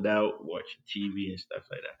meal without watching TV and stuff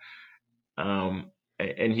like that.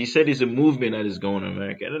 And he said it's a movement that is going on in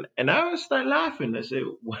America, and I started laughing. I said,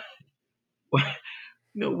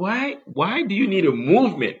 why, why do you need a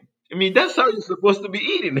movement? I mean, that's how you're supposed to be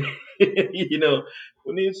eating.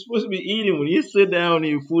 When you're supposed to be eating, when you sit down and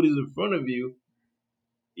your food is in front of you,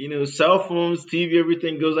 cell phones, TV,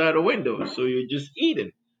 everything goes out the window. So you're just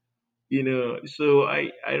eating. So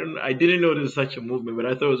I don't I didn't know there's such a movement, but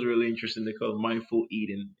I thought it was really interesting. They call it mindful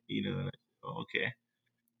eating. Okay.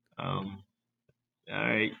 Um, all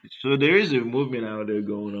right. So there is a movement out there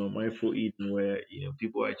going on, mindful eating, where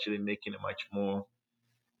people are actually making it much more.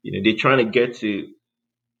 They're trying to get to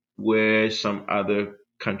where some other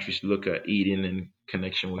countries look at eating and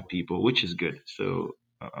connection with people, which is good. So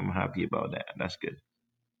I'm happy about that. That's good.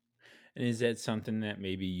 And is that something that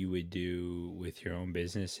maybe you would do with your own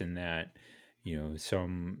business, in that,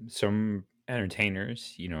 some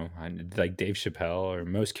entertainers, like Dave Chappelle or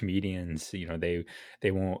most comedians, they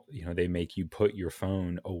won't, they make you put your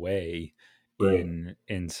phone away Right.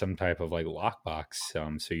 in some type of like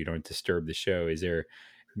lockbox, so you don't disturb the show. Is there,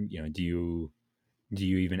 do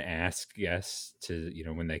you even ask guests to,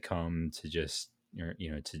 when they come, to just,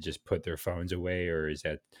 to just put their phones away, or is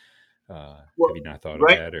that, have Well, you not thought of right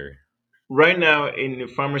that, or? right now in the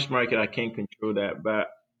farmers market, I can't control that, but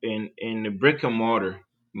in the brick and mortar,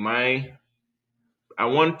 my I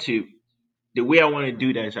want to the way I want to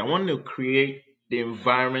do that is I want to create the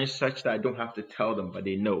environment such that I don't have to tell them, but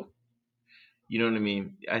they know. You know what I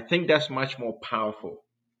mean? I think that's much more powerful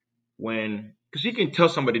when because you can tell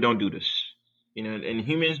somebody don't do this. And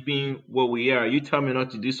humans being what we are, you tell me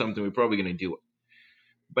not to do something, we're probably gonna do it.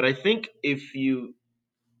 But I think if you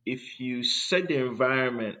set the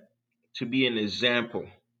environment to be an example,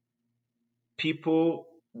 people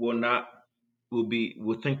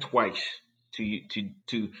will think twice to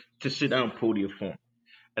sit down and pull your phone.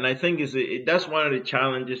 And I think that's one of the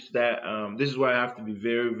challenges that this is why I have to be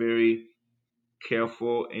very very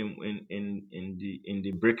careful in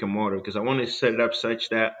the brick and mortar because I want to set it up such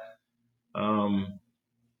that um,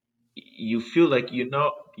 you feel like you're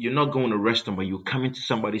not going to a restaurant, but you're coming to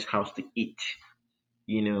somebody's house to eat.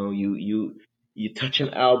 You know, you You touch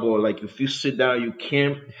an elbow, like if you sit down, you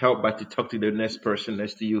can't help but to talk to the next person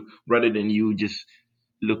next to you rather than you just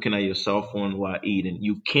looking at your cell phone while eating.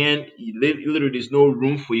 You can't, literally, there's no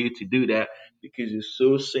room for you to do that because you're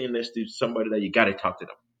so sitting next to somebody that you got to talk to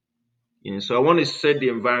them. So I want to set the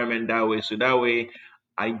environment that way. So that way,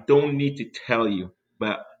 I don't need to tell you,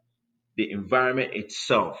 but the environment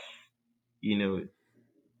itself, you know,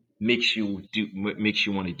 makes you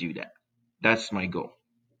want to do that. That's my goal.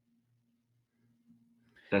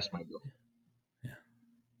 That's my goal.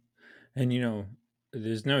 And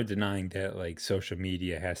there's no denying that like social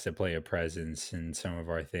media has to play a presence in some of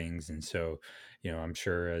our things, and so I'm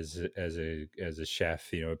sure as a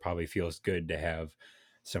chef, it probably feels good to have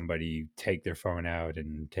somebody take their phone out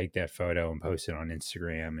and take that photo and post it on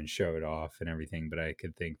Instagram and show it off and everything. But I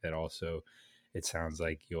could think that also it sounds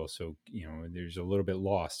like you also there's a little bit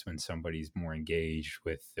lost when somebody's more engaged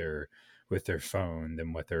with their phone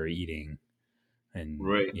than what they're eating, and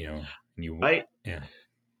Right. and you I yeah.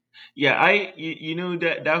 Yeah,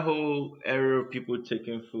 that whole era of people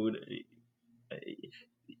taking food.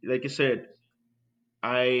 Like I said,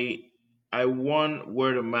 I I want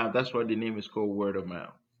word of mouth. That's why the name is called word of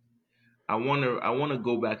mouth. I wanna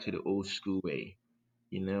go back to the old school way.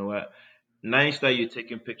 You know what? Nice that you're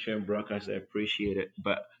taking picture and broadcast. I appreciate it.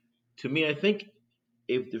 But to me, I think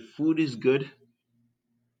if the food is good,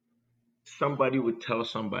 somebody would tell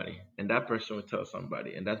somebody, and that person would tell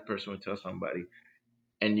somebody, and that person would tell somebody,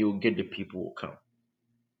 and you'll get the people will come.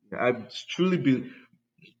 I truly be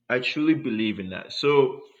I truly believe in that.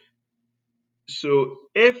 So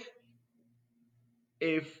if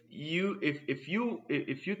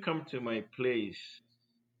you come to my place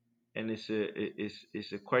and it's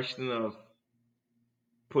a question of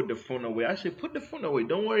put the phone away. I say put the phone away.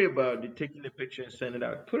 Don't worry about it, taking the picture and send it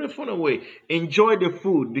out. Put the phone away. Enjoy the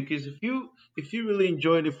food because if you really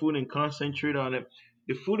enjoy the food and concentrate on it,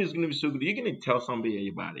 the food is gonna be so good. You're gonna tell somebody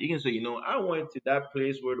about it. You can say, I went to that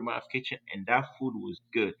place where the Mouth Kitchen and that food was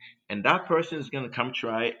good. And that person is gonna come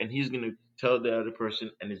try it and he's gonna tell the other person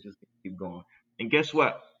and it's just gonna keep going. And guess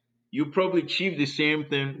what? You probably achieve the same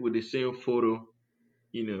thing with the same photo.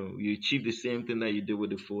 You achieve the same thing that you did with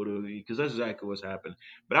the photo because that's exactly what's happened.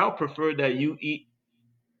 But I'll prefer that you eat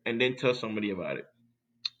and then tell somebody about it.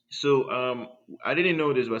 So I didn't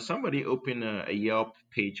know this, but somebody opened a Yelp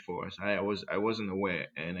page for us. I wasn't aware,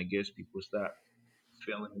 and I guess people start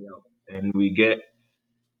filling Yelp, and we get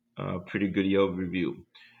a pretty good Yelp review.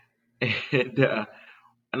 And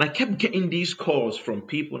I kept getting these calls from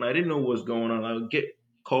people, and I didn't know what was going on. I would get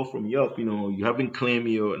call from Yelp, you haven't claimed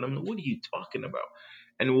your, and I'm like, what are you talking about?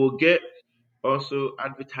 And we'll get also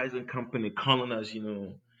advertising company calling us,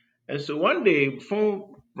 And so one day,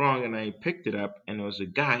 phone rang and I picked it up, and it was a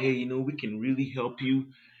guy. Hey, we can really help you.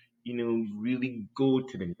 Really go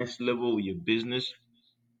to the next level with your business.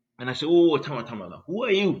 And I said, oh, Tama Tama, who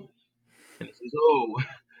are you? And he says,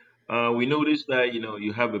 oh, we noticed that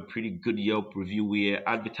you have a pretty good Yelp review. We're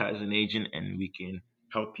advertising agent, and we can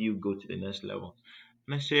help you go to the next level.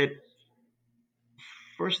 And I said,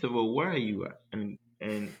 first of all, where are you at?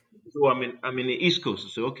 And so I'm in the East Coast.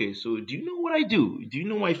 So okay, so do you know what I do? Do you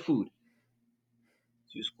know my food?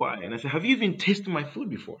 She was quiet, and I said, have you even tasted my food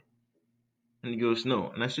before? And he goes, no.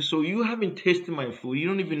 And I said, so you haven't tasted my food? You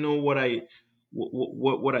don't even know what I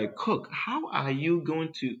cook. How are you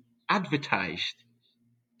going to advertise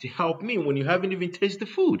to help me when you haven't even tasted the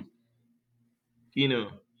food? You know.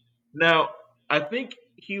 Now, I think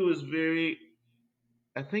he was very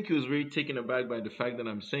I think he was very taken aback by the fact that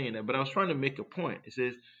I'm saying that, but I was trying to make a point. It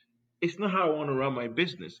says it's not how I want to run my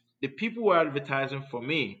business. The people who are advertising for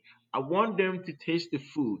me, I want them to taste the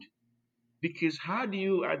food because how do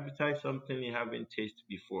you advertise something you haven't tasted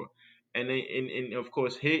before? And of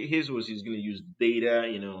course, his was he's going to use data,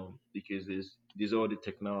 because there's all the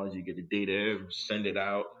technology, you get the data, send it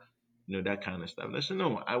out, that kind of stuff. And I said,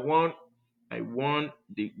 no, I want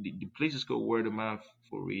the place is called word of mouth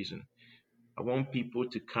for a reason. I want people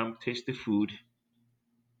to come taste the food,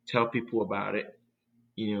 tell people about it.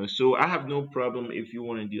 So I have no problem if you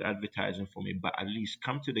want to do advertising for me, but at least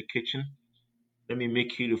come to the kitchen. Let me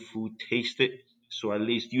make you the food, taste it, so at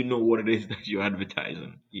least you know what it is that you're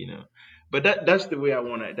advertising. But that's the way I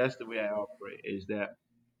want it. That's the way I operate. Is that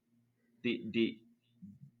the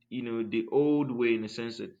old way in the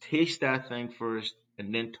sense of taste that thing first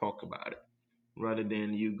and then talk about it, rather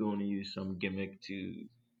than you going to use some gimmick to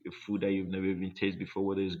a food that you've never even tasted before,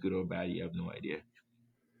 whether it's good or bad. You have no idea.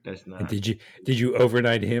 That's And not. did you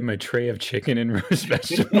overnight him a tray of chicken and roast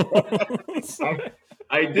vegetables?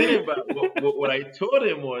 I I didn't, but what I told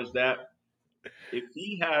him was that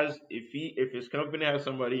if his company has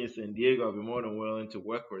somebody in San Diego, I'll be more than willing to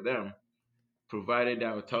work with them. provided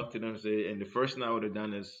I would talk to them, say, and the first thing I would have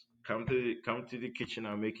done is come to the kitchen.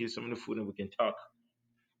 I'll make you some of the food, and we can talk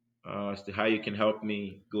as to how you can help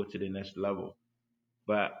me go to the next level.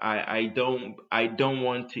 But I don't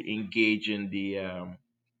want to engage in the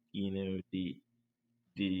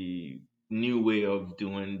new way of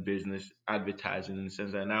doing business advertising in the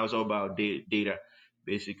sense that now it's all about data.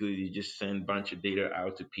 Basically, you just send a bunch of data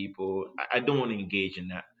out to people. I don't want to engage in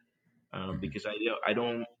that Mhm. because I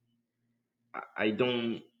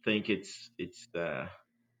don't think it's.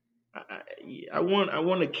 I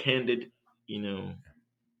want a candid, you know,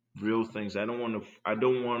 real things. I don't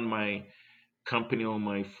want my company or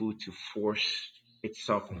my food to force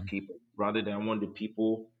itself on Mhm. people. Rather than I want the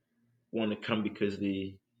people want to come because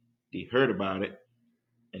they heard about it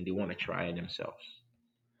and they want to try it themselves.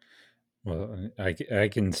 Well, I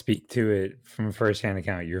can speak to it from a firsthand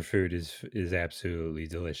account. Your food is absolutely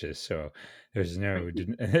delicious. So there's Thank no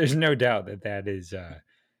you. there's no doubt that that is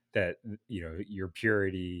that your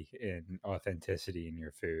purity and authenticity in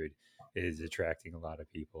your food is attracting a lot of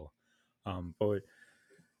people. But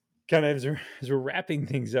kind of as we're wrapping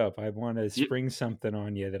things up, I want to Yeah, spring something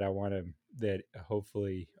on you that I want to that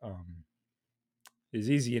hopefully is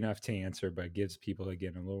easy enough to answer, but gives people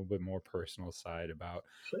again a little bit more personal side about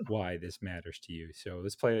sure, why this matters to you. So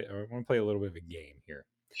let's play. I want to play a little bit of a game here.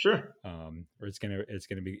 sure. Or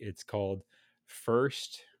it's called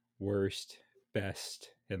first, worst,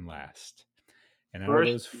 best, and last. And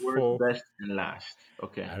First, worst, best, and last.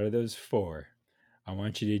 Okay. out of those four, I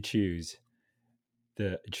want you to choose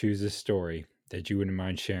a story that you wouldn't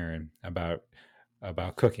mind sharing about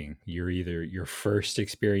cooking. Your first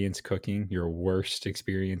experience cooking, your worst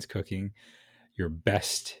experience cooking, your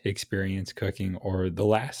best experience cooking, or the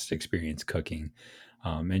last experience cooking,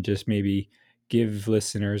 and just maybe give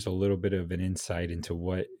listeners a little bit of an insight into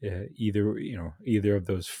what either of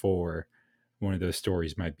those four, one of those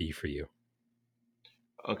stories might be for you.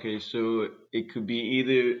 Okay, so it could be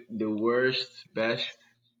either the worst, best.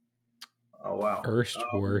 Oh wow. First,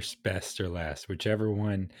 worst, best, or last, whichever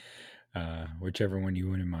one you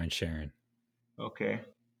wouldn't mind sharing. Okay.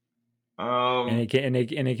 And Um.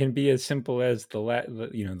 it can be as simple as the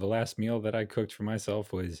last meal that I cooked for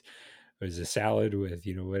myself was a salad with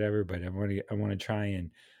whatever. But I want to try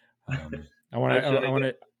and I want to I Actually,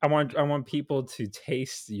 want to I want people to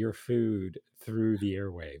taste your food through the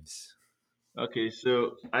airwaves. okay.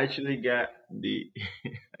 So I actually got the.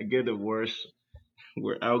 I get the worst.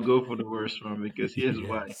 Where I'll go for the worst one because here's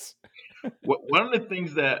why. Yes. What one of the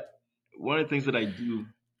things that I do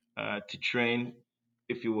to train,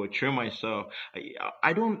 if you will, train myself.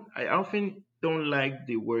 I often don't like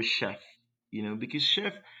the word chef, because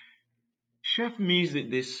chef means that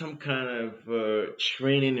there's some kind of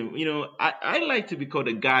training, and I like to be called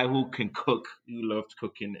a guy who can cook, who loves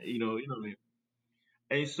cooking, what I mean.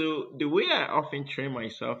 And so the way I often train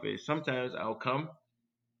myself is sometimes I'll come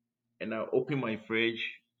and I'll open my fridge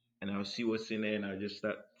and I'll see what's in there and I'll just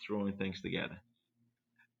start throwing things together.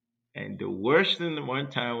 And the worst thing the one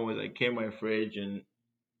time was I came my fridge and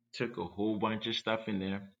took a whole bunch of stuff in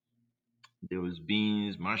there. There was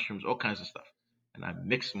beans, mushrooms, all kinds of stuff. And I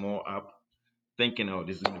mixed them all up, thinking, oh,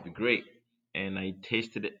 this is gonna be great. And I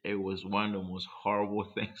tasted it. It was one of the most horrible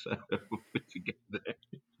things I've ever put together.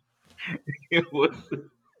 It was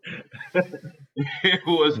it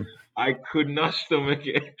was I could not stomach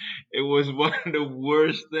it. It was one of the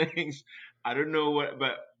worst things. I don't know what,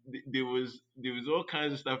 but there was all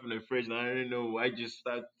kinds of stuff in the fridge, and I didn't know. I just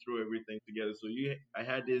started threw everything together. So I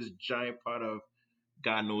had this giant pot of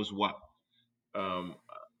God knows what, um,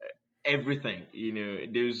 everything.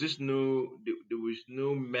 There was just there was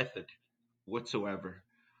no method whatsoever.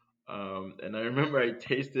 And I remember I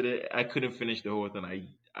tasted it. I couldn't finish the whole thing.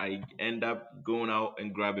 I end up going out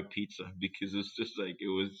and grab a pizza because it's just like it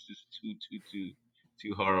was just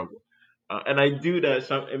too horrible. And I do that.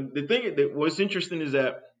 And the thing that what's interesting is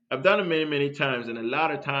that I've done it many times, and a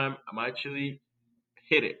lot of time I'm actually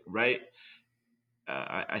hit it right.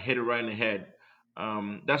 I hit it right in the head.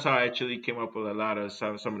 That's how I actually came up with a lot of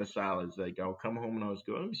some of the salads. Like I'll come home and I was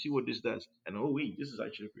go, let me see what this does, and oh wait, this is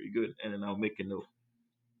actually pretty good, and then I'll make a note.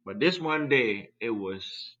 But this one day, it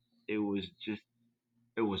was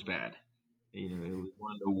bad. It was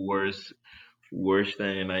one of the worst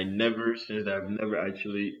thing. And I've never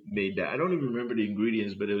actually made that. I don't even remember the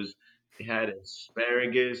ingredients, but it had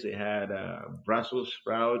asparagus, it had Brussels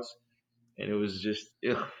sprouts, and it was just,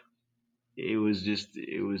 ugh, it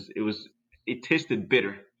tasted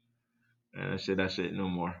bitter. And I said, that's it, no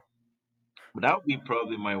more. But that would be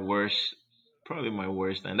probably my worst.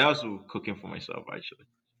 And that was cooking for myself, actually.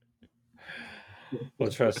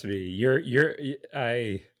 Well, trust me, you're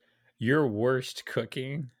I your worst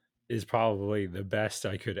cooking is probably the best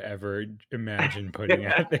I could ever imagine putting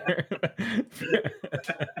out there.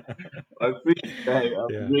 I appreciate that. I'm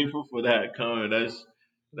Yeah. grateful for that comment.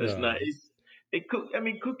 That's Uh, nice. I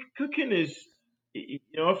mean, cooking is.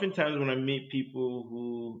 Oftentimes when I meet people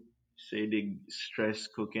who say they stress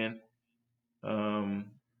cooking,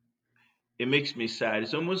 um, it makes me sad.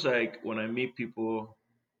 It's almost like when I meet people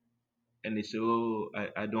and they say, "Oh,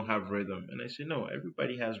 I don't have rhythm," and I say, "No,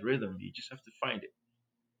 everybody has rhythm. You just have to find it."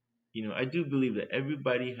 I do believe that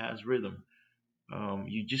everybody has rhythm.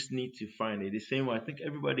 You just need to find it. The same way I think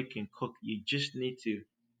everybody can cook. You just need to,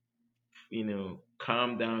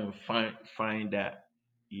 calm down and find that,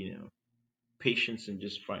 patience and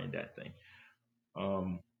just find that thing.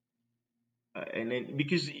 Um, and then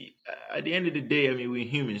because at the end of the day, I mean, we're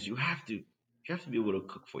humans. You have to be able to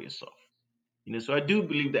cook for yourself. So I do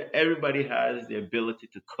believe that everybody has the ability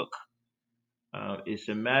to cook. It's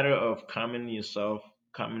a matter of calming yourself,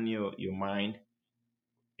 calming your mind,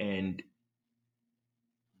 and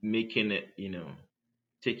making it,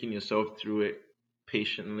 taking yourself through it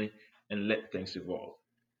patiently and let things evolve.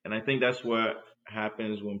 And I think that's what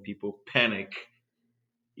happens when people panic.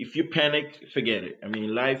 If you panic, forget it. I mean,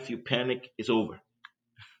 in life, you panic, it's over.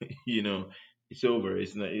 you know, it's over.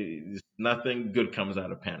 Nothing good comes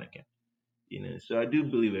out of panicking. So I do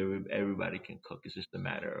believe everybody can cook. It's just a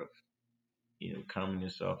matter of calming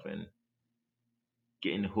yourself and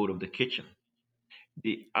getting hold of the kitchen.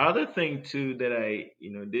 The other thing too that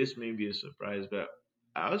this may be a surprise, but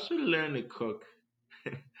I also learned to cook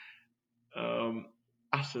um,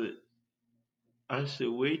 as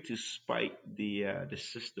a way to spike the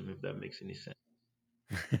system, if that makes any sense.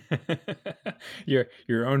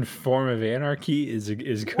 your own form of anarchy is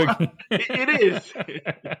What cooking. it is,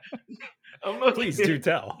 I'm not Please do kidding.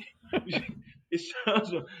 tell. It sounds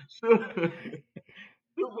so.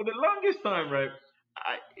 For the longest time, right?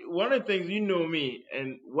 One of the things, me,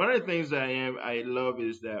 and one of the things I love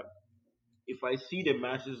is that if I see the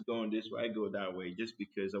masses going this way, I go that way just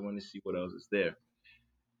because I want to see what else is there.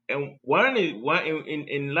 And one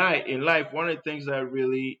in life, one of the things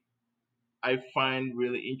I find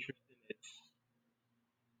really interesting is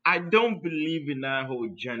I don't believe in that whole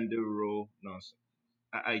gender role nonsense.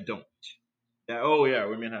 I don't. That, oh yeah,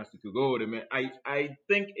 women have to cook. Oh, the men. I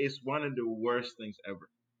think it's one of the worst things ever.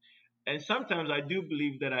 And sometimes I do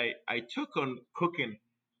believe that I took on cooking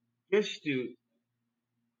just to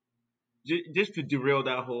just to derail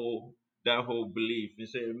that whole belief and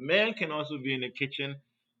say a man can also be in the kitchen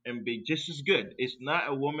and be just as good. It's not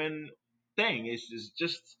a woman thing. It's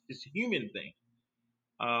a human thing.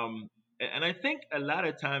 And I think a lot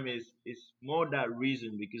of time is more that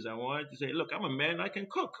reason because I wanted to say, look, I'm a man, I can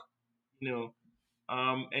cook. You know,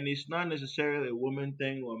 and it's not necessarily a woman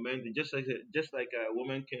thing or a man thing. Just like a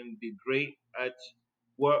woman can be great at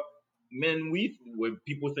what what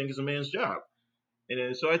people think is a man's job. And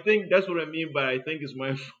then, so I think that's what I mean by I think it's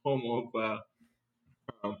my form of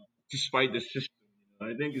to fight the system.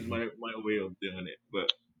 I think it's my way of doing it,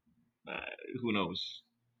 but uh, who knows?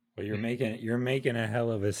 Well, you're making a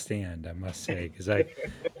hell of a stand, I must say,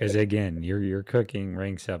 because again, your cooking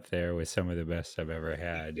ranks up there with some of the best I've ever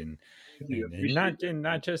had, and Thank you, and, and appreciate not that. and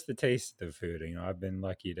not just the taste of the food. I've been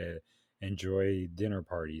lucky to enjoy dinner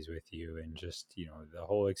parties with you, and just the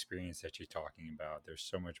whole experience that you're talking about. There's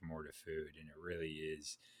so much more to food, and it really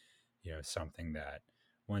is something that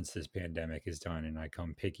once this pandemic is done and I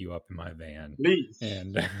come pick you up in my van Please.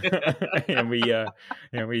 and and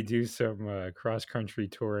we do some cross country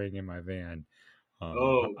touring in my van.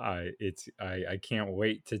 Oh, I can't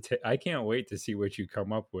wait I can't wait to see what you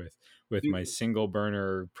come up with my dude, single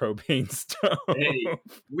burner propane hey,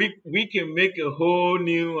 stove. we can make a whole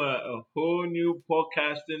new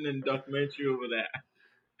podcasting and documentary over that.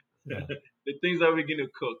 Yeah. The things that we're gonna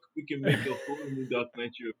cook, we can make a whole new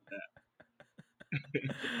documentary over that.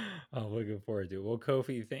 I'm looking forward to it. Well,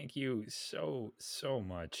 Kofi, thank you so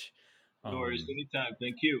much. No worries, Um, anytime.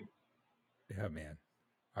 Thank you. yeah, man.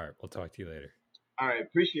 All right, we'll talk to you later. All right,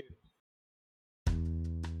 appreciate it.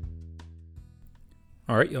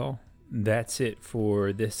 All right, y'all. That's it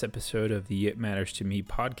for this episode of the It Matters to Me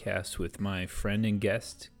podcast with my friend and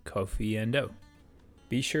guest, Kofi Endo.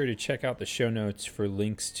 Be sure to check out the show notes for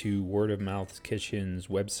links to Word of Mouth Kitchen's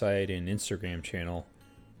website and Instagram channel.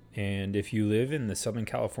 And if you live in the Southern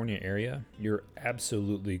California area, you're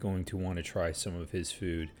absolutely going to want to try some of his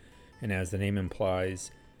food. And as the name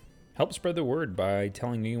implies, help spread the word by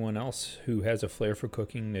telling anyone else who has a flair for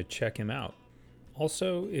cooking to check him out.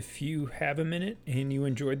 Also, if you have a minute and you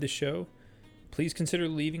enjoyed the show, please consider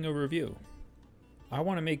leaving a review. I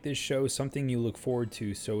want to make this show something you look forward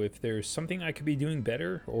to, so if there's something I could be doing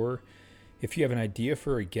better, or if you have an idea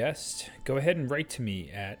for a guest, go ahead and write to me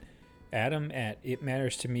at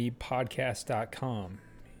adam@itmatterstomepodcast.com.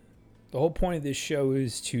 The whole point of this show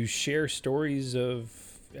is to share stories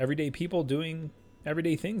of everyday people doing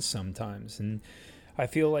everyday things sometimes, and I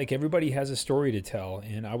feel like everybody has a story to tell,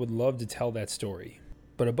 and I would love to tell that story.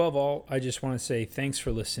 But above all, I just want to say thanks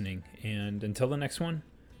for listening, and until the next one,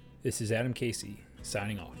 this is Adam Casey,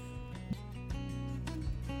 signing off.